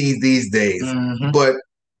kids these days, but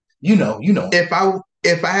you know.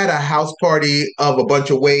 If I had a house party of a bunch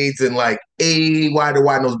of Wades and like AY the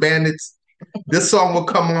Wide Nose Bandits, this song will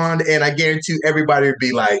come on, and I guarantee everybody would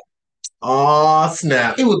be like, oh,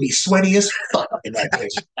 snap. It would be sweaty as fuck in that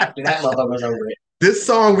bitch after that motherfucker was over it. This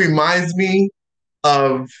song reminds me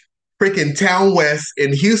of freaking Town West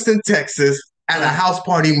in Houston, Texas, at a house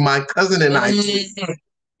party my cousin and I did.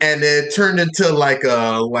 And it turned into like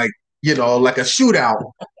a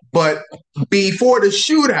shootout. But before the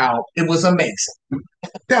shootout, it was amazing.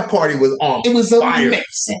 That party was on fire.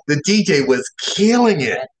 Amazing. The DJ was killing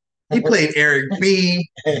it. He played Eric B,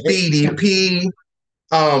 BDP,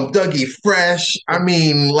 Dougie Fresh. I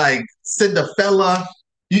mean, like Cinderfella,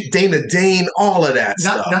 Dana Dane, all of that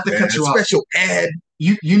stuff. Not to cut you off. Special Ed.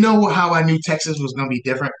 You know how I knew Texas was going to be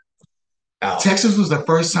different? Oh. Texas was the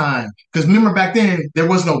first time, because remember back then there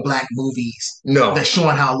was no black movies that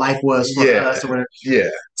showing how life was for us or whatever. Yeah.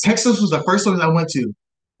 Texas was the first place I went to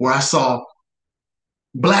where I saw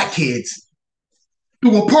black kids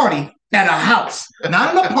do a party at a house,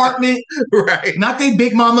 not an apartment, right? Not they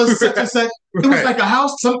big mamas, such and such. It was like a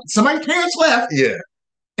house. Somebody's parents left,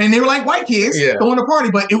 and they were like white kids throwing a party,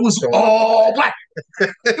 but it was all black.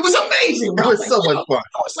 It was amazing. It was so much fun.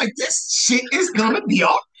 I was like, this shit is gonna be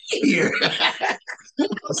all here.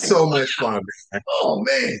 So much fun, man. Oh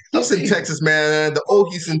man, Houston, Texas, man. The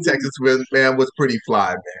old Houston, Texas, man, was pretty fly,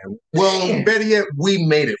 man. Well, better yet, we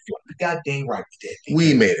made it fly. God dang right we did.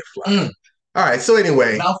 We made it fly. All right. So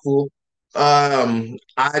anyway, mouthful.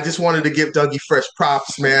 I just wanted to give Dougie Fresh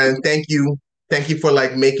props, man. Thank you for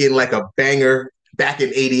like making like a banger back in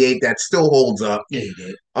 '88 that still holds up. Yeah, he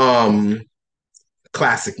did.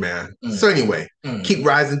 Classic, man. So anyway, keep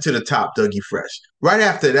rising to the top, Dougie Fresh. Right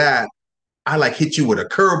after that, I like hit you with a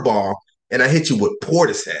curveball, and I hit you with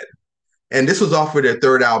Portishead. And this was off of their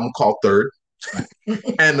third album called Third,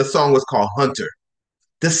 and the song was called Hunter.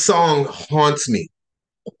 This song haunts me.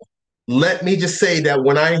 Let me just say that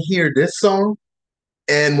when I hear this song,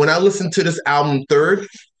 and when I listen to this album Third,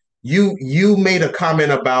 you made a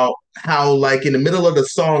comment about how like in the middle of the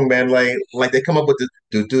song, man, like they come up with the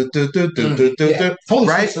do do do do do do do Yeah. do, Totally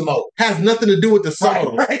right? switched the mode. Has nothing to do with the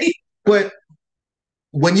song, Right. but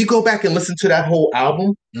when you go back and listen to that whole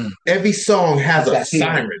album, every song has a that feeling.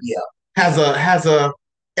 siren, Yeah. has a,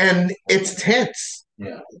 and it's tense.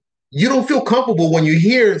 Yeah. You don't feel comfortable when you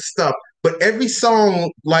hear stuff, but every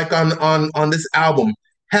song like on this album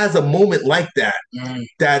has a moment like that,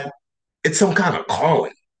 that it's some kind of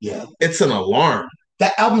calling. Yeah. It's an alarm.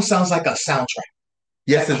 That album sounds like a soundtrack.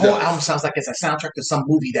 Yes, that it whole does. album sounds like it's a soundtrack to some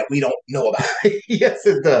movie that we don't know about. Yes,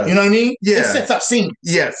 it does. You know what I mean? Yeah. It sets up scenes.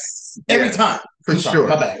 Yes. Every Yeah. time. For I'm sorry, sure.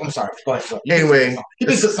 my bad. I'm sorry. Go ahead. Anyway. He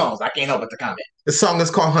picks the songs. I can't help but to comment. The song is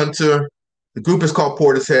called Hunter. The group is called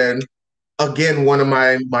Portishead. Again, one of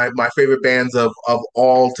my favorite bands of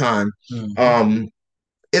all time.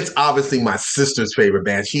 It's obviously my sister's favorite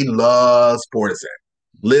band. She loves Portishead.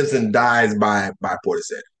 Lives and dies by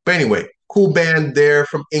Portishead. But anyway, cool band there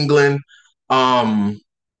from England.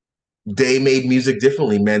 They made music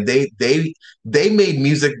differently, man. They made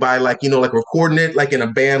music by like recording it like in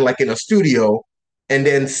a band, like in a studio, and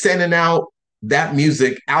then sending out that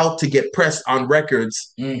music out to get pressed on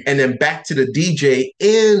records, and then back to the DJ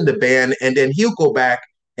in the band, and then he'll go back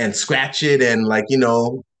and scratch it and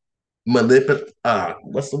manipulate.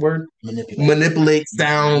 What's the word? Manipulate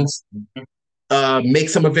sounds. Make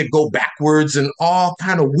some of it go backwards and all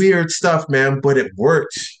kind of weird stuff, man. But it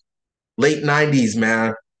worked. Late '90s,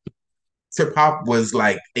 man. Hip hop was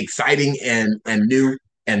like exciting and new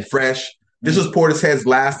and fresh. This was Portishead's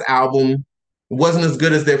last album. It wasn't as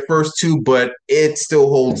good as their first two, but it still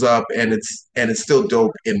holds up and it's still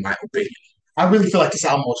dope in my opinion. I really feel like this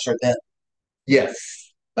album was for them. Yes.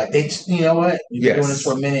 Like they, you know what? We've been doing this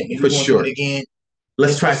for a minute. Maybe we want to do it again.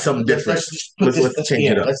 Let's try something different. Let's change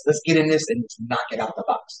it up. Let's get in this and knock it out the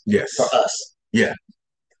box. Yes. For us. Yeah.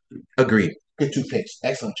 Agreed. Good 2 picks.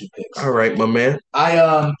 Excellent 2 picks. All right, my man.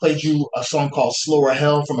 I played you a song called Slower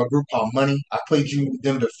Hell from a group called Money. I played you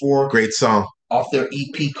them before. Great song. Off their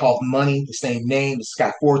EP called Money, the same name. It's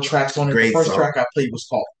got 4 tracks on it. Great the first song. track I played was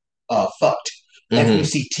called Fucked.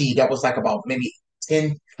 FUCT. That was like about maybe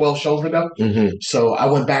 10, 12 shows ago. So I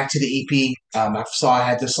went back to the EP. I saw I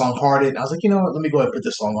had this song Hearted. I was like, you know what? Let me go ahead and put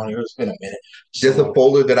this song on here. It's been a minute. There's a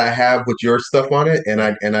folder that I have with your stuff on it, and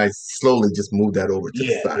I slowly just moved that over to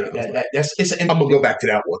the side. I'm gonna go back to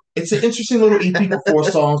that one. It's an interesting little EP with 4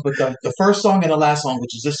 songs, but the first song and the last song,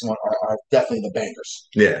 which is this one, are definitely the bangers.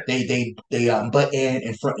 Yeah. They butt in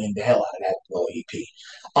and front end the hell out of that little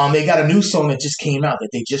EP. They got a new song that just came out that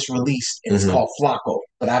they just released, and it's called Flacco,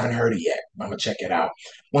 but I haven't heard it yet. I'm gonna check it out.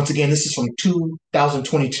 Once again, this is from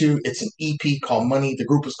 2022. It's an EP called Money. The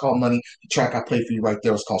group is called Money. The track I played for you right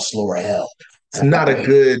there was called Slower Hell. It's not a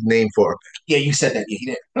good name for it. Yeah, you said that. Yeah,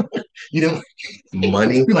 you didn't. You didn't.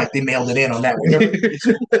 Money. Like they mailed it in on that one.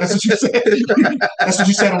 That's what you said. That's what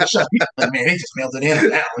you said on the show. Like, man, they just mailed it in on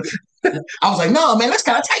that one. I was like, no, man, that's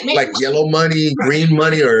kind of tight, man. Like yellow money, green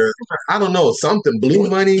money, or I don't know, something. Blue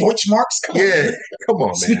money. Deutschmarks? Come on, come on,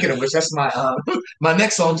 man. Speaking of which, that's my my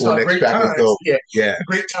next song. Next Great track Times. is yeah.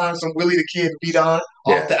 Great Times from Willie the Kid beat on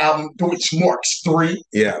off the album Deutschmarks 3.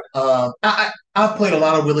 Yeah. I've played a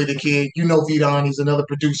lot of Willie the Kid. You know Vidon, he's another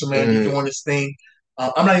producer, man. He's doing his thing.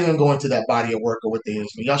 I'm not even going to that body of work or what they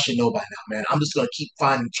is, but y'all should know by now, man. I'm just gonna keep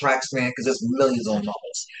finding tracks, man, because there's millions on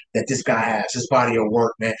those that this guy has. His body of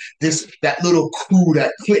work, man. That little crew,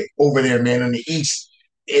 that clique over there, man, on the East.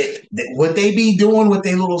 What they be doing with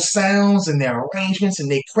their little sounds and their arrangements and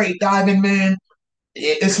they crate diving, man.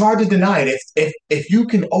 It's hard to deny it. If you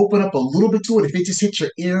can open up a little bit to it, if it just hits your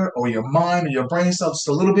ear or your mind or your brain cells just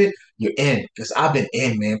a little bit, you're in. Because I've been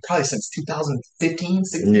in, man, probably since 2015,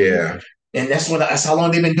 16. Yeah. And that's how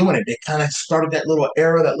long they've been doing it. They kind of started that little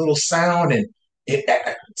era, that little sound, and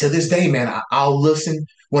to this day, man, I'll listen.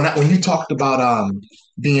 When you talked about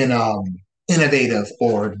being innovative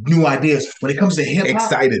or new ideas, when it comes to hip hop,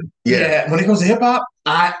 excited, when it comes to hip hop,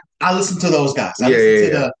 I listen to those guys. I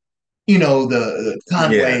listen to the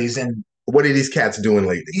Conways and what are these cats doing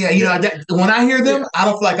lately? Yeah, when I hear them, I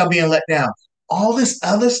don't feel like I'm being let down. All this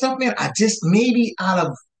other stuff, man, I just maybe out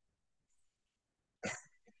of.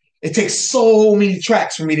 It takes so many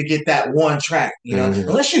tracks for me to get that one track,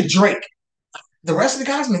 Unless you're Drake. the rest of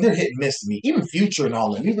the guys, man, they're hit and miss to me. Even Future and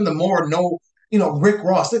all them. Even the more Rick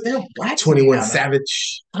Ross, they're black. 21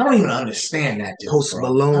 Savage. I don't even understand that dude. Post bro.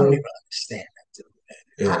 Malone. I don't even understand that dude.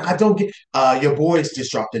 Man. I don't get. Your boys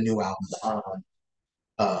just dropped a new album.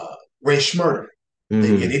 Ray Schmurder.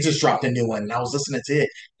 They just dropped a new one, and I was listening to it.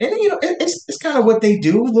 And it's kind of what they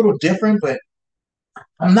do, a little different, but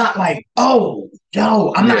I'm not like, I'm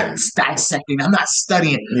not dissecting, I'm not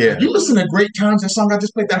studying. Yeah. You listen to Great Times, that song I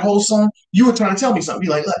just played, that whole song, you were trying to tell me something.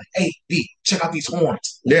 You're like, look, hey, B, check out these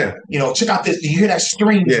horns. Yeah. Check out this. You hear that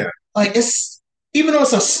string? Yeah. Like, it's, even though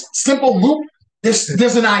it's a simple loop,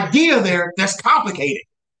 there's an idea there that's complicated.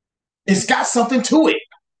 It's got something to it.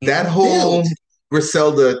 That whole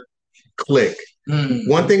Griselda clique.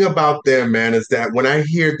 One thing about them, man, is that when I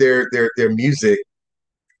hear their music,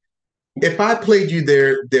 if I played you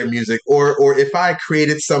their music, or if I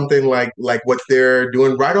created something like what they're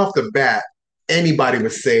doing right off the bat, anybody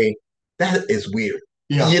would say that is weird.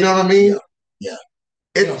 Yeah. You know what I mean? Yeah.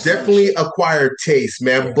 It's definitely acquired taste,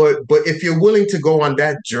 man. Yeah. But if you're willing to go on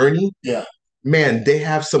that journey, man, they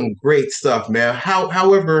have some great stuff, man.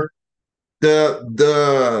 However,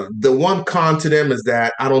 the one con to them is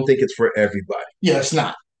that I don't think it's for everybody. Yeah, it's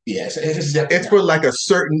not. Yeah, it's for like a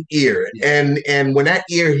certain ear, and when that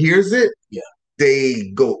ear hears it,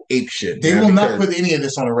 they go apeshit. They will not put any of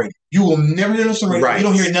this on the radio. You will never hear this on the radio. You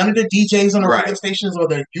don't hear none of the DJs on the radio stations or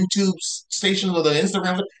the YouTube stations or the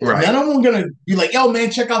Instagram. None of them are gonna be like, "Yo, man,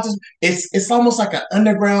 check out this." It's almost like an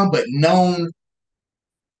underground but known.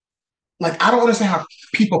 Like, I don't understand how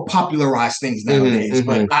people popularize things nowadays,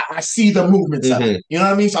 but I see the movements of it. You know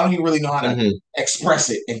what I mean? So I don't even really know how to express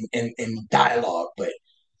it in dialogue,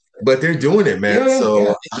 but they're doing it, man.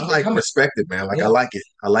 I respect it, man. Like, I like it.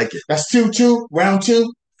 I like it. That's 2-2, round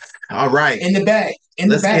 2. All right. In the bag.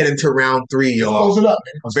 Let's get into round 3, y'all. Close it up,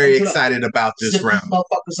 man. I'm very excited about this round.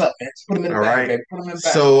 Motherfuckers up, man. Just put them in the bag, baby. Put them in the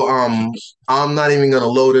bag. So I'm not even gonna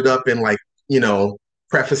load it up and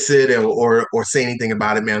preface it or say anything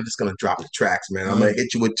about it, man. I'm just gonna drop the tracks, man. I'm gonna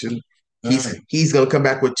hit you with 2. He's gonna come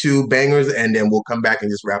back with 2 bangers, and then we'll come back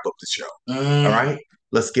and just wrap up the show. All right,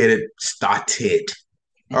 let's get it started.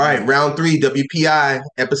 All right, round 3, WPI,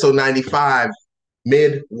 episode 95,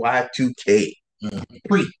 Mid Y2K.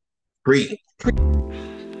 Pre.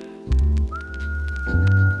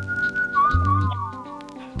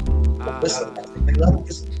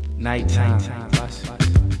 Nighttime.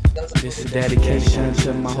 This is dedication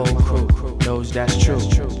to my whole crew. Those that's true,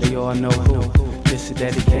 they all know who. This is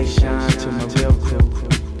dedication to my real crew.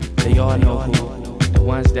 They all know who. The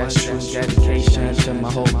ones that's true. Dedication to my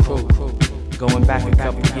whole crew. Going back a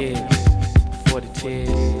couple years before the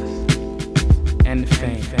tears and the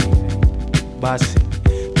fame. Buzzing.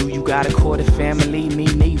 Do you got a quarter family? Me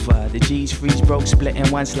neither. The G's freeze broke, splitting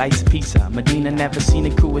one slice of pizza. Medina never seen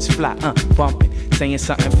a crew as fly, bumping. Saying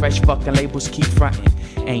something fresh, fucking labels keep fronting.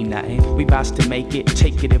 Ain't nothing, we bout to make it,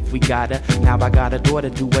 take it if we gotta. Now I got a daughter,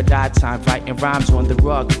 do or die time, writing rhymes on the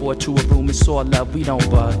rug. 4 to a room, it's all love, we don't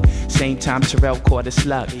bug. Same time Terrell caught a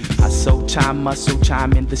slug. I sold time, muscle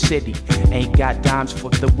time in the city. Ain't got dimes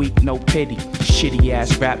for the weak, no pity. Shitty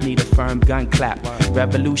ass rap need a firm gun clap.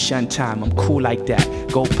 Revolution time, I'm cool like that.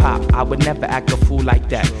 Go pop, I would never act a fool like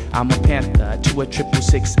that. I'm a panther, to a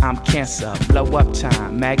 666, I'm cancer. Blow up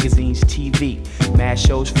time, magazines, TV. Mad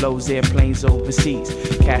shows, flows, airplanes overseas.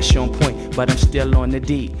 Cash on point, but I'm still on the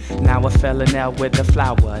D. Now I fell in love with the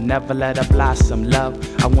flower, never let her blossom. Love,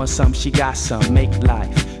 I want some, she got some. Make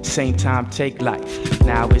life, same time take life.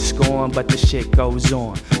 Now it's gone, but the shit goes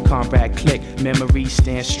on. Comrade click, memories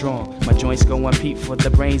stand strong. My joints going peep for the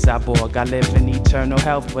brains I bore. I live in eternal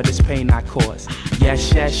health for this pain I cause. Yes,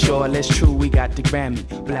 sure, it's true, we got the Grammy.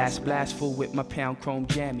 Blast, full with my pound chrome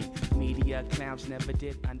jammy. Media clowns never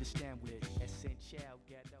did understand with essential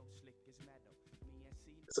ghetto, slick as metal.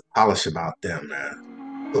 There's a polish about them, man.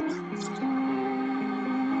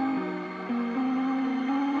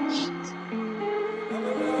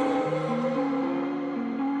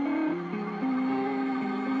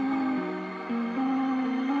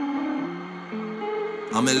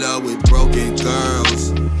 I'm in love with broken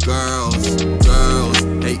girls,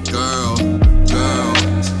 hey girl.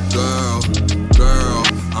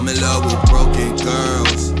 I'm in love with broken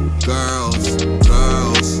girls,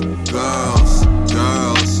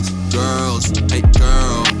 hey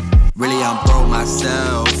girl. Really I'm broke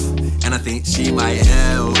myself, and I think she might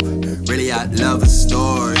help. Really I love a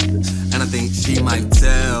story, and I think she might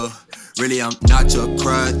tell. Really I'm not your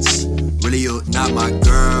crutch, really you're not my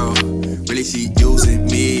girl. Really she using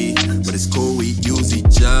me, but it's cool we use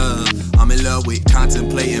each pressure. I'm in love with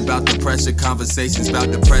contemplating about the pressure, conversations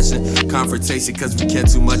about depression, confrontation, cause we care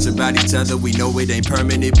too much about each other. We know it ain't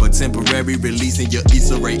permanent, but temporary, releasing your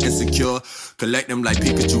Issa Rae insecure. Collect them like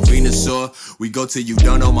Pikachu Venusaur. We go till you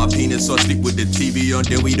don't know my penis, or sleep with the TV on,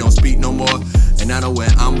 then we don't speak no more. And I know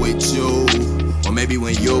when I'm with you, or maybe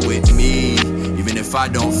when you're with me, even if I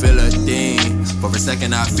don't feel a thing, for a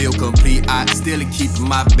second I feel complete. I still keep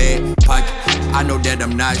my back pocket. I know that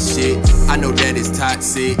I'm not shit, I know that it's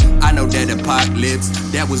toxic, I know that apocalypse,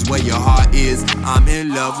 that was where your heart is. I'm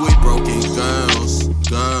in love with broken girls,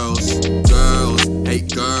 girls, girls, hey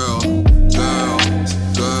girl, girl,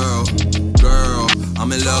 girl, girl.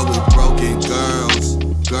 I'm in love with broken girls,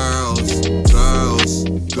 girls, girls,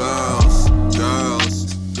 girls,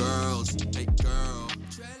 girls, girls, hey girl.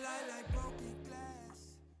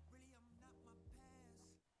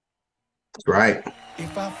 That's right.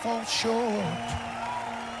 If I fall short,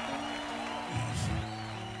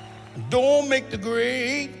 don't make the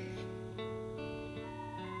grade.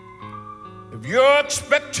 If your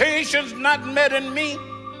expectations not met in me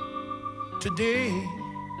today,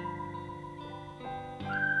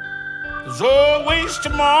 there's always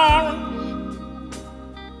tomorrow,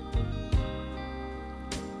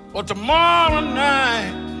 or tomorrow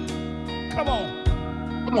night. Come on,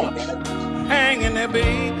 come on, hang in there,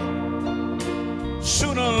 baby.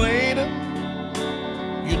 Sooner or later,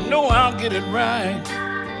 you know I'll get it right.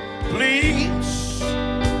 Please,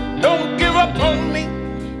 don't give up on me.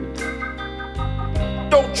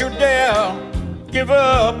 Don't you dare give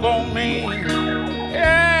up on me.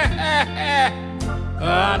 Yeah,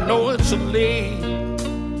 I know it's a late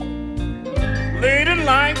in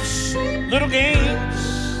life's little games.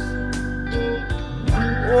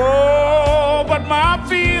 Oh, but my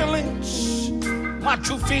feelings, my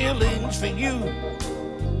true feelings for you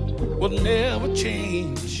will never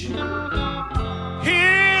change. Here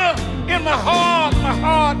in my heart, my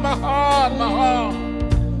heart, my heart, my heart,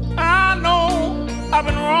 I know I've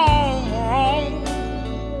been wrong.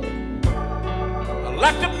 I'd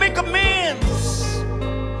like to make amends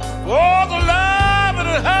for all the love and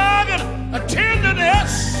the hug and the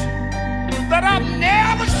tenderness that I've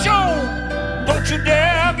never shown. Don't you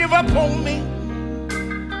dare give up on me.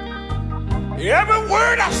 Every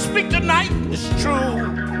word I speak tonight is true.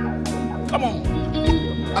 Come on.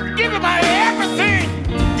 I'll give you my everything.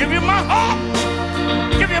 Give you my heart.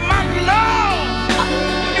 Give you my love.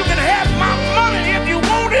 You can have my money if you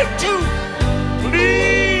want it to.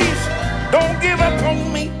 Please, don't give up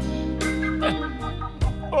on me.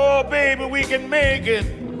 Oh, baby, we can make it.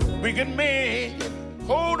 We can make it.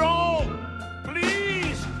 Hold on.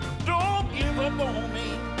 Please, don't give up on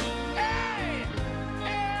me. Hey,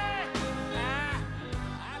 hey,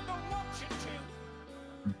 I don't want you to.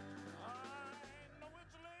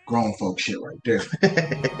 Grown folk shit right there.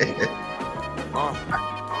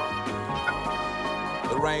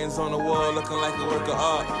 The rain's on the wall looking like a work of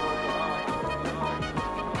art.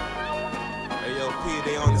 Hey yo, P,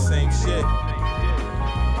 they on the same shit.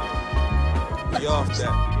 We off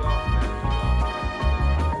that.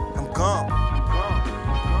 I'm gone.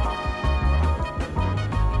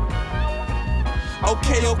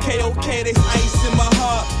 Okay, there's ice in my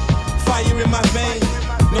heart, fire in my veins,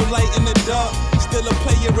 no light in the dark. Still a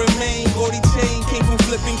player remain. Gordy chain came from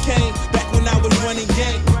flipping cane. Back when I was running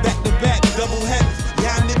game. Back to back, double headers.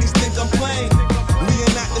 Y'all niggas think I'm playing. We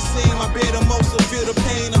are not the same. I bear the most, so feel the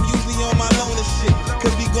pain. I'm usually on my own and shit,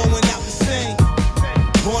 cause we going out the same.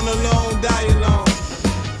 Born alone, die alone.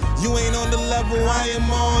 You ain't on the level I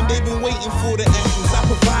am on. They've been waiting for the actions I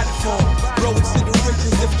provided for. Grow it to the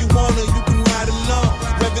riches. If you wanna, you can ride along.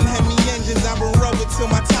 Revving heavy engines, I will rub it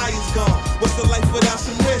till my tire's gone. What's the life without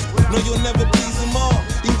some risk? No, you'll never please them all.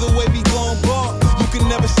 Either way, we gon' ball. You can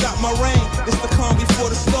never stop my rain. It's the calm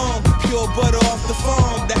before the storm. Pure butter off the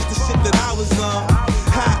farm. That's the shit that I was on.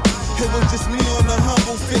 Ha! It was just me on the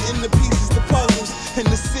humble, fitting the pieces, the puzzles. In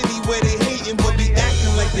the city where they hating, but be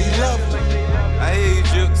acting like they love me. I hear you,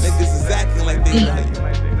 Jukes. Niggas is acting like they love you.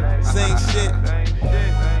 Same shit.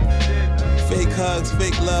 Fake hugs,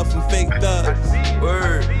 fake love from fake thugs.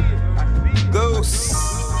 Word. Ghosts.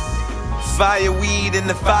 Fire weed in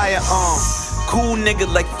the firearm. Cool nigga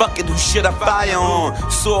like fuck it, who should I fire on?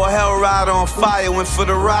 Saw a hell rider on fire, went for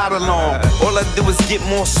the ride along. All I do is get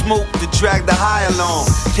more smoke to drag the high along.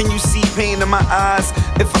 Can you see pain in my eyes?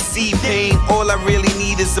 If I see pain, all I really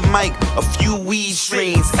need is a mic, a few weed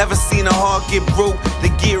strains. Ever seen a heart get broke, they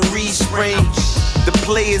get re-sprained? The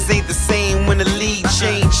players ain't the same when the league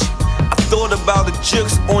change. I thought about the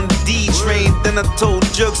jukes on the D train. Then I told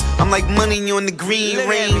jukes, I'm like money on the green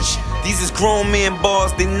range. These is grown man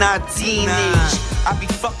bars, they not teenage. I be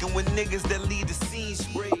fucking with niggas that lead the scenes.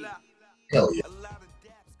 Hell yeah.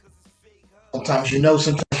 Sometimes you know,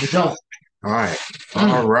 sometimes you don't. All right.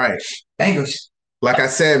 All right. Bangers. Like I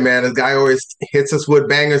said, man, this guy always hits us with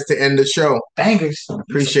bangers to end the show. Bangers.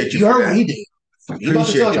 Appreciate you You for heard that. what he did.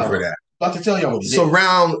 Appreciate you for that. About to tell y'all what he So did.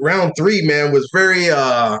 round three, man, was very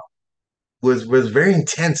was very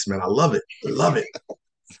intense, man. I love it. I love it.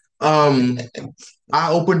 I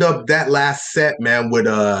opened up that last set, man, with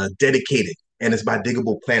Dedicated, and it's by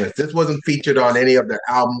Diggable Planets. This wasn't featured on any of their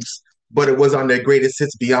albums, but it was on their greatest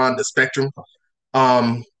hits Beyond the Spectrum.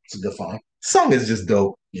 It's a good song. Song is just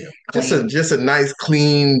dope. Yeah. Just a nice,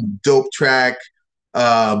 clean, dope track.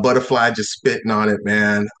 Butterfly just spitting on it,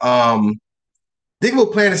 man.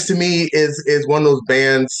 Diggable Planets to me is one of those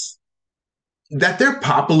bands that they're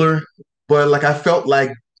popular, but like I felt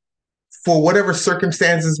like for whatever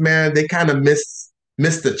circumstances, man, they kind of missed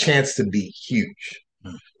the chance to be huge.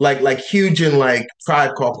 Like huge in like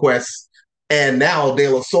Tribe Called Quest, and now De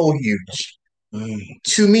La Soul huge.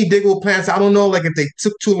 To me, Diggable Planets, I don't know, like if they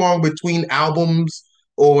took too long between albums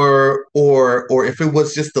or if it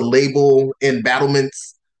was just the label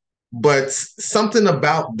embattlements. But something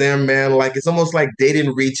about them, man, like it's almost like they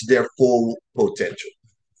didn't reach their full potential.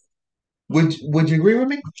 Would you agree with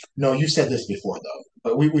me? No, you said this before though,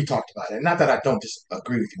 but we talked about it. Not that I don't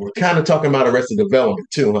disagree with you. We're kind of talking about Arrested Development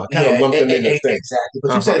too, huh? Kind of lumped them in the thing. Exactly.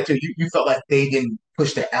 But you said it too. You felt like they didn't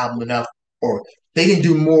push their album enough, or they didn't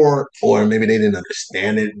do more, or maybe they didn't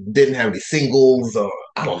understand it, didn't have any singles, or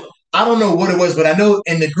I don't know. I don't know what it was, but I know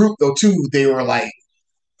in the group though too, they were like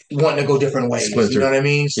wanting to go different ways. Splinter. You know what I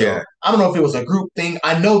mean? So Yeah. I don't know if it was a group thing.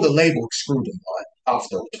 I know the label screwed them off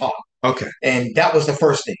the top. Okay. And that was the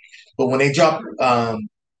first thing. But when they dropped the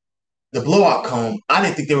Blowout Comb, I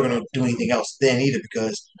didn't think they were going to do anything else then either,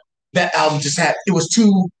 because that album it was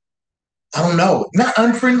too, I don't know, not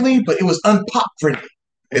unfriendly, but it was unpop friendly.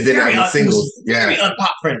 It didn't have any singles. It was very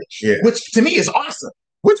unpop friendly, which to me is awesome.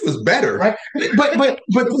 Which was better, right? But it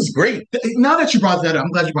was great. Now that you brought that up,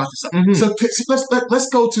 I'm glad you brought this up. Mm-hmm. So let's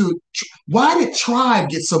go to why did Tribe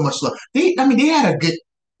get so much love? They had a good,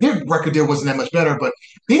 their record deal wasn't that much better, but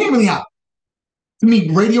they didn't really have, to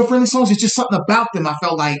me, radio friendly songs. It's just something about them. I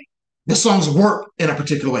felt like the songs work in a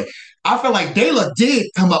particular way. I felt like De La did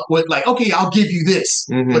come up with like, okay, I'll give you this,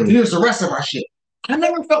 but here's the rest of our shit. I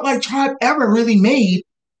never felt like Tribe ever really made,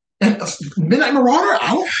 and Midnight Marauder,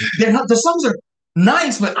 the songs are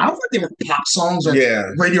nice, but I don't think they were pop songs or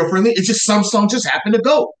radio friendly. It's just some songs just happen to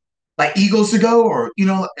go, like Eagles to go, or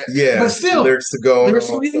but still Lyrics to go.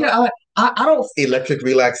 I don't. Electric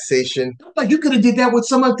Relaxation. Like you could have did that with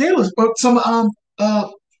some of De La's, or some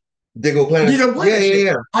Diggable Planets.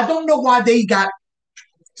 Yeah. I don't know why they got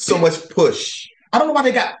so much push. I don't know why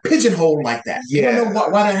they got pigeonholed like that. Yeah. I don't know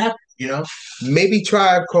why that happened. Maybe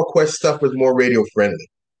Tribe Called Quest stuff was more radio friendly.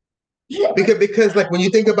 Yeah, because like when you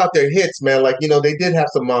think about their hits, man, like they did have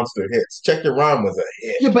some monster hits. Check Your Rhyme was a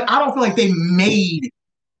hit. Yeah, but I don't feel like they made,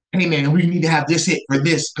 hey man, we need to have this hit for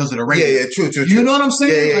this because of the radio. Yeah, true. You know what I'm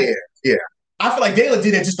saying? Yeah. I feel like De La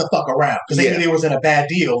did that just to fuck around because they knew they was in a bad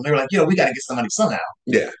deal. And they were like, we got to get somebody somehow.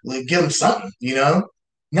 Yeah, like, give them something.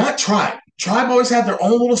 Not Tribe. Tribe always had their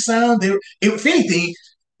own little sound. If anything,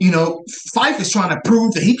 Fife is trying to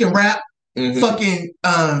prove that he can rap. Fucking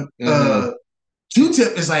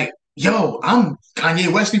Q-Tip is like, yo, I'm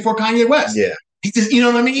Kanye West before Kanye West. Yeah. He just, you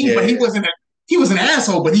know what I mean? Yeah. But he was an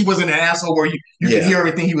asshole, but he wasn't an asshole where you could hear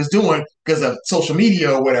everything he was doing because of social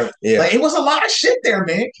media or whatever. Yeah. Like, it was a lot of shit there,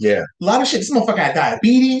 man. Yeah. A lot of shit. This motherfucker had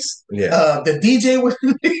diabetes. Yeah. The DJ was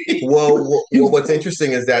well, what's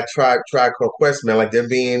interesting is that Tribe Called Quest, man, like they're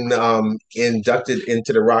being inducted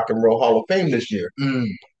into the Rock and Roll Hall of Fame this year.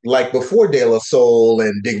 Like before De La Soul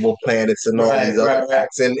and Diggable Planets and all these other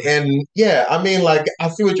acts. And yeah, I mean, like, I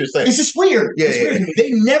see what you're saying. It's just weird. Yeah, weird. They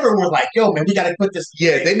never were like, yo, man, we got to put this.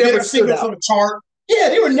 Yeah, they never stood out on the chart. Yeah,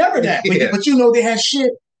 they were never that. But they had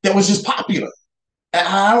shit that was just popular.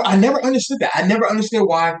 I never understood that. I never understood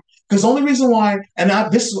why. Because the only reason why, and I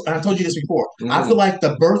told you this before, I feel like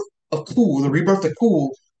the rebirth of Cool,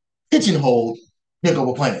 pigeonholed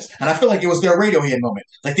Diggable Planets. And I feel like it was their Radiohead moment.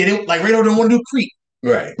 Like Radio didn't want to do Creep.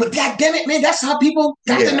 Right. But God damn it, man, that's how people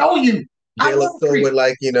got to know you. I love Creep. With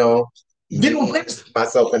Diggable Planets.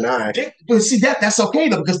 Myself and I. But see, that's okay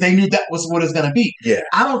though, because they knew that was what it's gonna be. Yeah.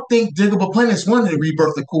 I don't think Diggable Planets wanted to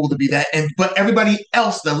rebirth the Cool to be that, but everybody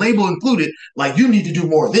else, the label included, like, you need to do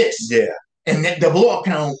more of this. Yeah. And the blow-up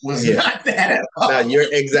count was not that at all. No,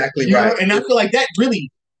 you're exactly right. And I feel like that really,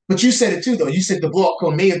 but you said it too though. You said the blow-up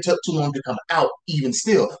count may have took too long to come out even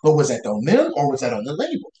still. But was that on them or was that on the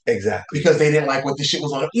label? Exactly. Because they didn't like what the shit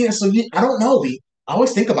was on. Yeah, so I don't know, B. I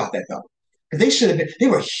always think about that though. They should have been. They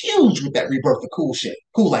were huge with that Rebirth the Cool shit.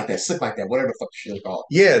 Cool like that, sick like that, whatever the fuck the shit is called.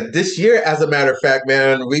 Yeah, this year, as a matter of fact,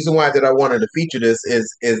 man, the reason why that I wanted to feature this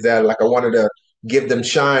is that like I wanted to give them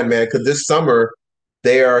shine, man, because this summer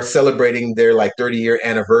they are celebrating their like 30-year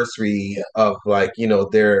anniversary of like,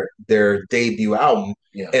 their debut album.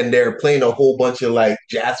 Yeah. And they're playing a whole bunch of like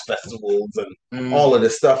jazz festivals and all of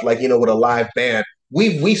this stuff, like, with a live band.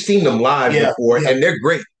 We've seen them live before, and they're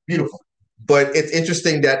great. Beautiful. But it's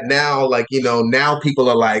interesting that now, like, now people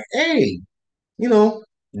are like, hey,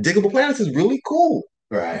 Diggable Planets is really cool.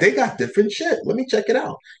 Right. They got different shit. Let me check it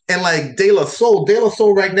out. And like De La Soul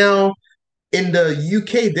right now in the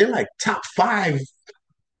UK, they're like top 5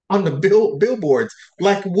 on the billboards,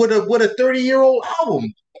 like with a 30-year-old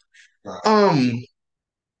album. Right.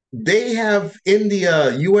 They have in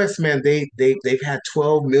the US, man, they've had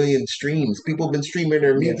 12 million streams. People have been streaming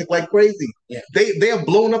their music like crazy. Yeah. They have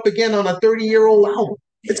blown up again on a 30-year-old album.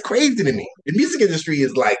 It's crazy to me. The music industry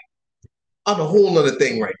is like on a whole other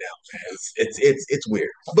thing right now, man. It's weird.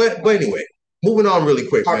 But anyway, moving on really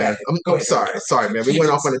quick, man. I'm sorry, man. We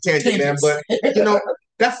went off on a tangent, man. But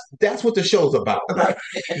that's what the show's about.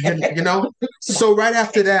 So right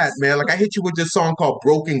after that, man, like I hit you with this song called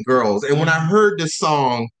Broken Girls. And when I heard this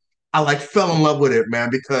song, I like fell in love with it, man,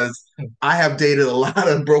 because I have dated a lot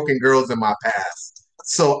of broken girls in my past.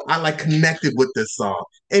 So I like connected with this song.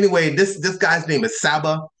 Anyway, this guy's name is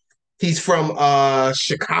Saba. He's from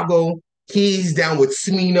Chicago. He's down with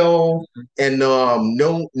Smino and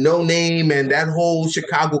No Name and that whole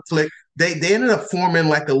Chicago clique. They ended up forming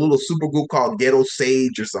like a little supergroup called Ghetto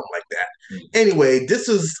Sage or something like that. Anyway, this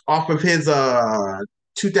is off of his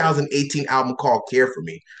 2018 album called Care for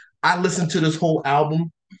Me. I listened to this whole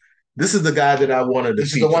album. This is the guy that I wanted to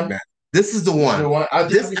feature, man. This is the one.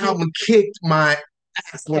 This album kicked my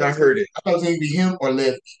ass when I heard it. I thought it was going to be him or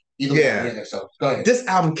Liv. Yeah. So go ahead. This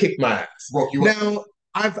album kicked my ass. Now,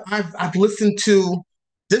 I've listened to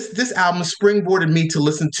this album springboarded me to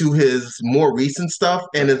listen to his more recent stuff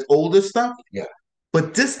and his older stuff. Yeah.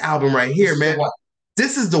 But this album right here, man,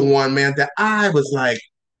 this is the one, man, that I was like,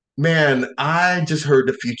 man, I just heard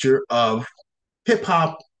the future of hip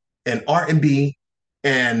hop and R&B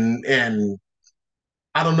and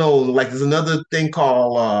I don't know, like there's another thing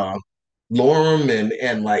called Lorem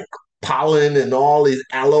and like pollen and all these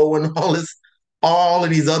aloe and all of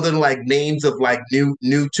these other like names of like new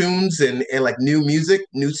tunes and like new music,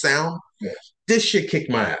 new sound. Yes. This shit kicked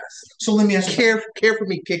my ass. So let me ask you. Care for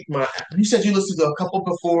Me kicked my ass. You said you listened to a couple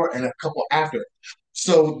before and a couple after.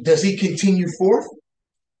 So does he continue forth?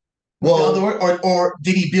 Well, or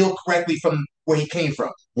did he build correctly from where he came from?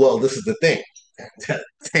 Well, this is the thing.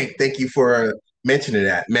 Thank you for mentioning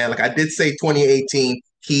that, man. Like I did say 2018,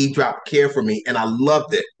 he dropped Care for Me, and I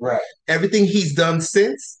loved it. Right. Everything he's done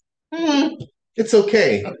since, it's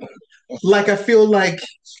okay. Like I feel like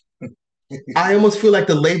I almost feel like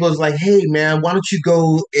the label is like, hey man, why don't you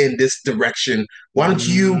go in this direction? Why don't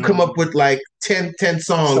you come up with like 10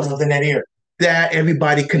 songs in that ear that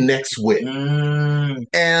everybody connects with?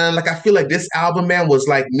 And like I feel like this album, man, was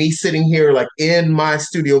like me sitting here like in my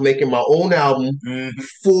studio making my own album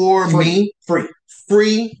for me.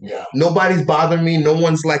 Free. Yeah. Nobody's bothering me. No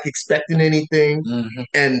one's like expecting anything.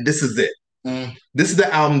 And this is it. This is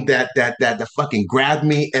the album that fucking grabbed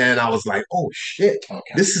me, and I was like, "Oh shit,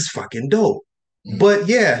 this is fucking dope." But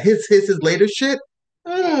yeah, his later shit,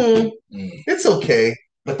 it's okay.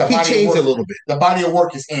 But he changed a little bit. The body of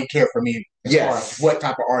work is in Care for Me. Yes. What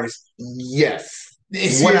type of artist? Yes.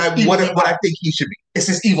 What I think he should be. It's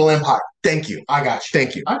his evil empire. Thank you. I got you.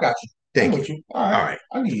 Thank you. I got you. Thank you. All right.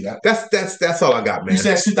 I'll give you that. That's all I got, man. You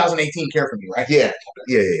said 2018 Care for Me, right? Yeah.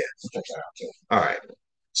 Yeah. Check that out too. All right.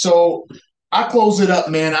 So I close it up,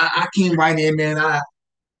 man. I came right in, man.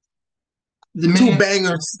 Two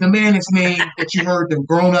bangers. The man is named that you heard, the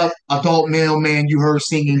grown-up adult male man you heard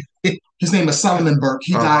singing. His name is Solomon Burke.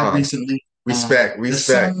 He died recently. Respect. The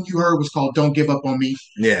song you heard was called "Don't Give Up on Me."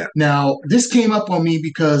 Yeah. Now this came up on me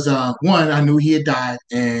because one, I knew he had died,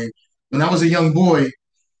 and when I was a young boy,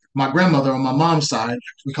 my grandmother on my mom's side,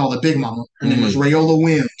 we call her Big Mama. Her name was Rayola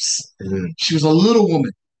Wims. She was a little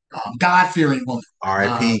woman, God-fearing woman.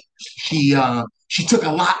 R.I.P. She took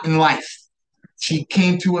a lot in life. She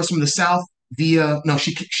came to us from the South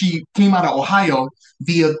she came out of Ohio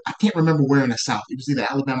via, I can't remember where in the South. It was either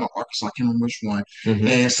Alabama or Arkansas. I can't remember which one.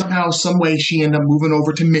 And somehow, some way, she ended up moving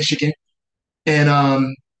over to Michigan.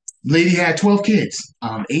 And lady had 12 kids,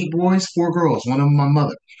 8 boys, 4 girls, one of them my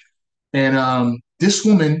mother. And this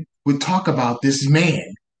woman would talk about this man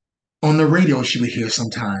on the radio she would hear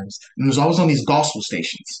sometimes. And it was always on these gospel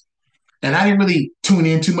stations. And I didn't really tune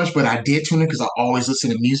in too much, but I did tune in because I always listen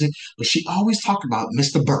to music. But she always talked about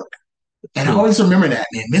Mr. Burke. And I always remember that,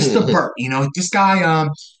 man. Mr. Burke, you know, this guy,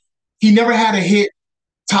 he never had a hit,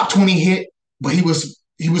 top 20 hit, but he was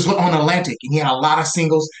on Atlantic and he had a lot of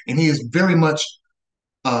singles and he is very much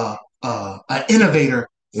an innovator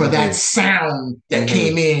for that sound that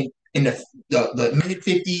came in the mid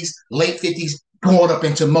 50s, late 50s, going up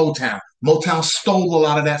into Motown. Motown stole a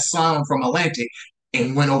lot of that sound from Atlantic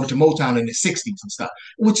and went over to Motown in the 60s and stuff,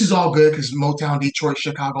 which is all good because Motown, Detroit,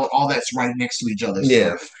 Chicago, all that's right next to each other.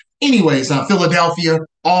 Yeah. So anyways, Philadelphia,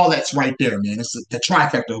 all that's right there, man. It's the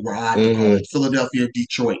trifecta where I like to call it. Philadelphia,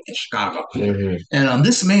 Detroit, and Chicago. And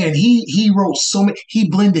this man, he wrote so many. He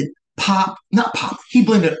blended not pop. He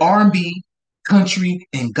blended R&B, country,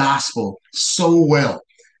 and gospel so well.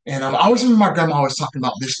 And I always remember my grandma always talking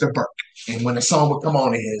about Mr. Burke. And when the song would come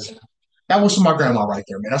on, that was from my grandma right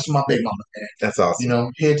there, man. That's from my big mama, man. That's awesome. You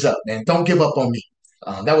know, heads up, man. Don't give up on me.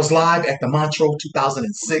 That was live at the Montreux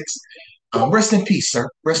 2006. Rest in peace, sir.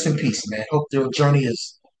 Rest in peace, man. Hope your journey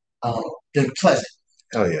has been pleasant.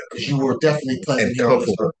 Oh yeah, because you were definitely pleasant. And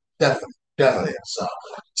comfortable. Definitely. So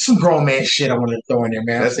some grown man shit I wanted to throw in there,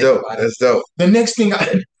 man. That's dope. That's dope. The next thing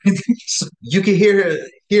you can hear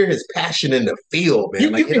his passion in the field,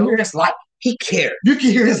 man. You can hear his life. He cared. You can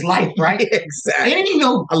hear his life, right? Exactly. And you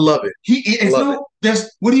know, I love it. There's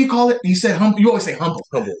what do you call it? You said humble. You always say humble.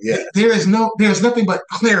 Humble. Yeah. There's nothing but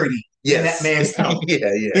clarity in that man's tone. Yeah.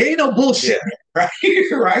 There ain't no bullshit, right?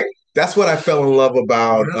 Right. That's what I fell in love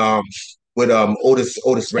about. With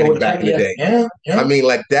Otis Redding back in the day. Yeah. I mean,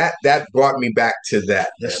 like that brought me back to that.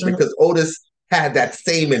 Yes, because Otis had that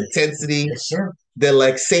same intensity, yes, sir. The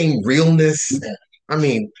like same realness. Yeah. I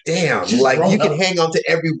mean, damn, Just like you can up. hang on to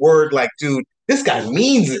every word, like, dude, this guy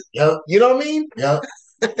means it. Yep. You know what I mean? Yep.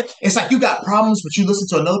 It's like you got problems, but you listen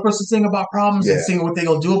to another person sing about problems and sing what they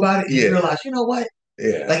gonna do about it, and you realize, you know what?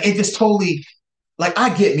 Yeah. Like it just totally. Like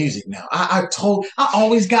I get music now. I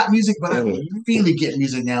always got music, but I really get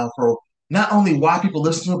music now for not only why people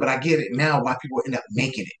listen to it, but I get it now why people end up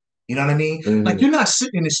making it. You know what I mean? Like you're not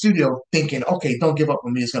sitting in the studio thinking, okay, Don't Give Up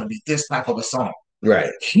on Me is gonna be this type of a song.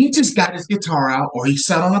 Right. He just got his guitar out or he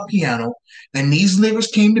sat on a piano and these lyrics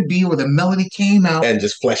came to be or the melody came out. And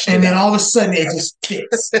just fleshed it out. And then all of a sudden it just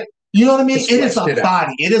fits. You know what I mean? It is a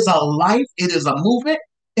body. It is a life. It is a movement.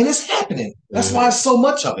 And it's happening. That's why it's so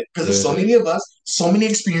much of it. Because there's so many of us, so many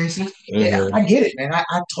experiences. Yeah, I get it, man.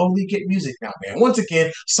 I totally get music now, man. Once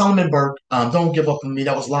again, Solomon Burke, Don't Give Up on Me.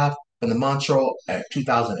 That was live in the Montreux at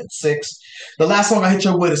 2006. The last song I hit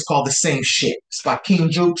you with is called The Same Shit. It's by King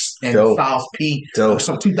Jukes and Styles P. It's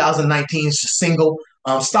from 2019 single.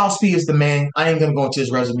 Styles P is the man. I ain't going to go into his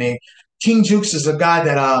resume. King Jukes is a guy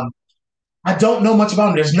that I don't know much about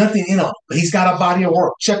him. There's nothing in him, but he's got a body of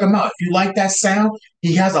work. Check him out. If you like that sound,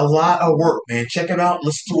 he has a lot of work, man. Check it out.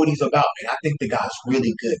 Listen to what he's about, man. I think the guy's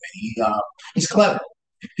really good, man. He's clever.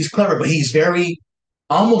 He's clever, but he's very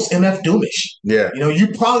almost MF Doomish. Yeah. You know,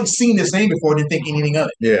 you've probably seen this name before, didn't think anything of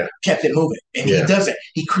it. Yeah. Kept it moving. And he does it.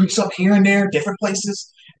 He creeps up here and there, different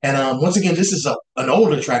places. And once again, this is an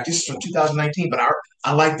older track. This is from 2019, but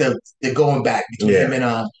I like the going back between him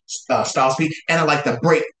and Styles P. And I like the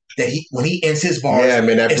break that when he ends his bars. Yeah, I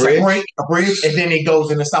mean, that it's bridge. a bridge, and then it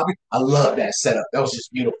goes into Styles P. I love that setup. That was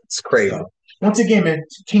just beautiful. It's crazy. So, once again, man,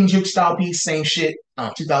 King Juke, Styles P, same shit.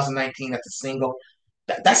 2019, that's a single.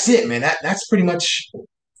 That's it, man. That's pretty much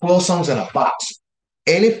 12 songs in a box.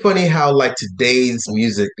 Ain't it funny how like today's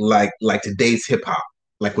music, like today's hip hop,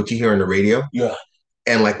 like what you hear on the radio,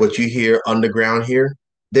 and like what you hear underground here,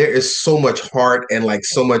 there is so much heart and like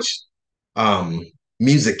so much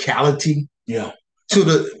musicality. Yeah. To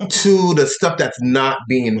the stuff that's not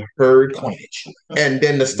being heard, and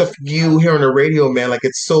then the stuff you hear on the radio, man, like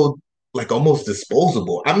it's so like almost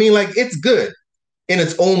disposable. I mean, like it's good in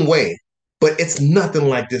its own way, but it's nothing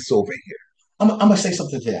like this over here. I'm gonna say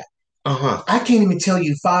something to that. I can't even tell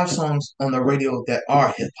you 5 songs on the radio that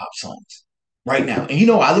are hip hop songs right now. And you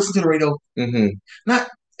know, I listen to the radio not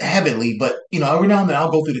heavily, but you know, every now and then I'll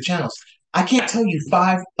go through the channels. I can't tell you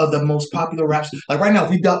 5 of the most popular raps. Like right now,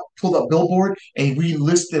 if we pulled up Billboard and we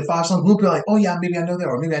listed 5 songs, we'll be like, oh yeah, maybe I know that,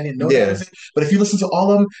 or maybe I didn't know that. But if you listen to all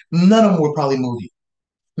of them, none of them will probably move you.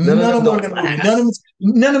 None of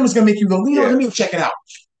them is going to make you go, let me check it out.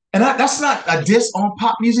 And that's not a diss on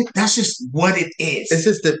pop music. That's just what it is. It's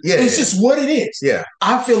just it's just what it is. Yeah.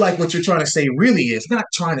 I feel like what you're trying to say really is not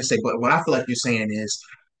trying to say, but what I feel like you're saying is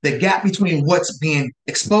the gap between what's being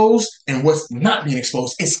exposed and what's not being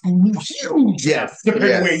exposed is huge. Yes. Compared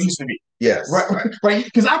to where it used to be. Yes. Right.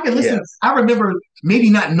 Because I can listen. Yes. I remember maybe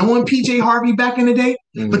not knowing PJ Harvey back in the day,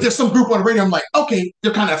 but there's some group on the radio. I'm like, okay,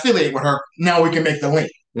 they're kind of affiliated with her. Now we can make the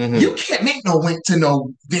link. You can't make no link to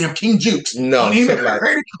no damn King Jukes. No,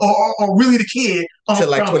 or really the kid. To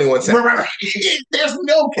like 21 Savage. There's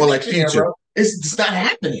no connection Or like Future. there, bro. It's just not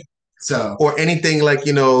happening. So or anything like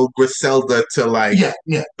Griselda to like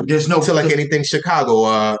There's no to like anything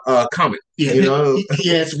Chicago Common. Yeah,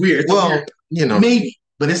 it's weird. It's weird. Maybe,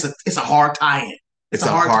 but it's a hard tie-in. It's a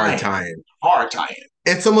hard tie-in. Hard tie-in.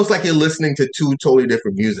 It's almost like you're listening to two totally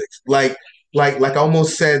different musics. Like I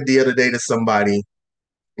almost said the other day to somebody,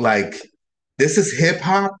 like, this is hip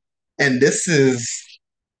hop and this is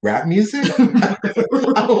rap music. I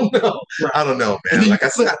don't know. Right. I don't know, man. Like I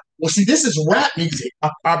said, well, see, this is rap music. I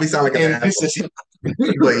probably sound like an asshole. This is,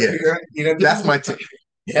 but yeah, that's my take.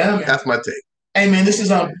 Yeah, man. That's my take. Hey, man, this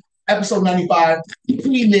is episode 95,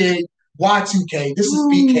 Pre-Mid Y2K. This is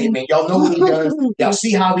BK, man. Y'all know what he does. Y'all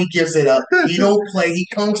see how he gives it up. He don't play. He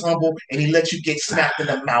comes humble, and he lets you get smacked in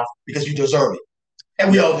the mouth because you deserve it. And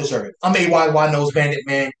we all deserve it. I'm AYY Nose Bandit,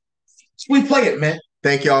 man. We play it, man.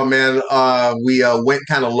 Thank y'all, man. We went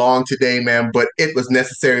kind of long today, man, but it was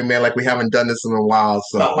necessary, man. Like, we haven't done this in a while,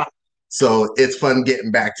 so it's fun getting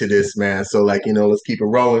back to this, man. So, like, let's keep it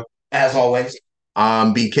rolling. As always.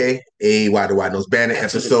 BK, AYY Nose Bandit,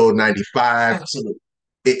 episode 95. Absolutely.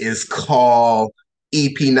 It is called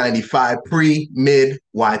EP 95 Pre-Mid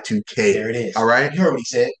Y2K. There it is. All right? You heard what he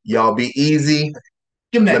said. Y'all be easy.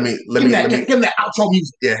 Give him that. Let me give him that outro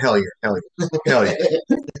music. Yeah, hell yeah.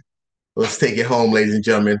 Let's take it home, ladies and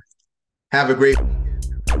gentlemen. Have a great and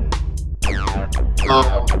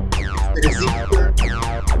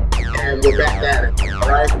we're back at it. All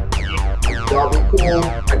right? Y'all be cool.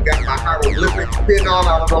 I got my hieroglyphics pin on.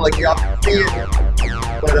 I don't know like y'all can see it.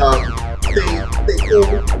 But stay cool.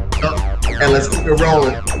 And let's keep it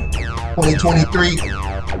rolling. 2023.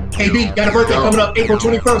 Hey B, got a birthday coming up April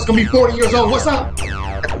 21st. Gonna be 40 years old. What's up?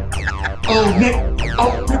 Oh, Nick.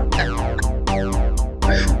 Oh.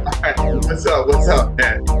 What's up,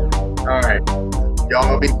 man? All right.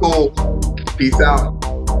 Y'all be cool. Peace out.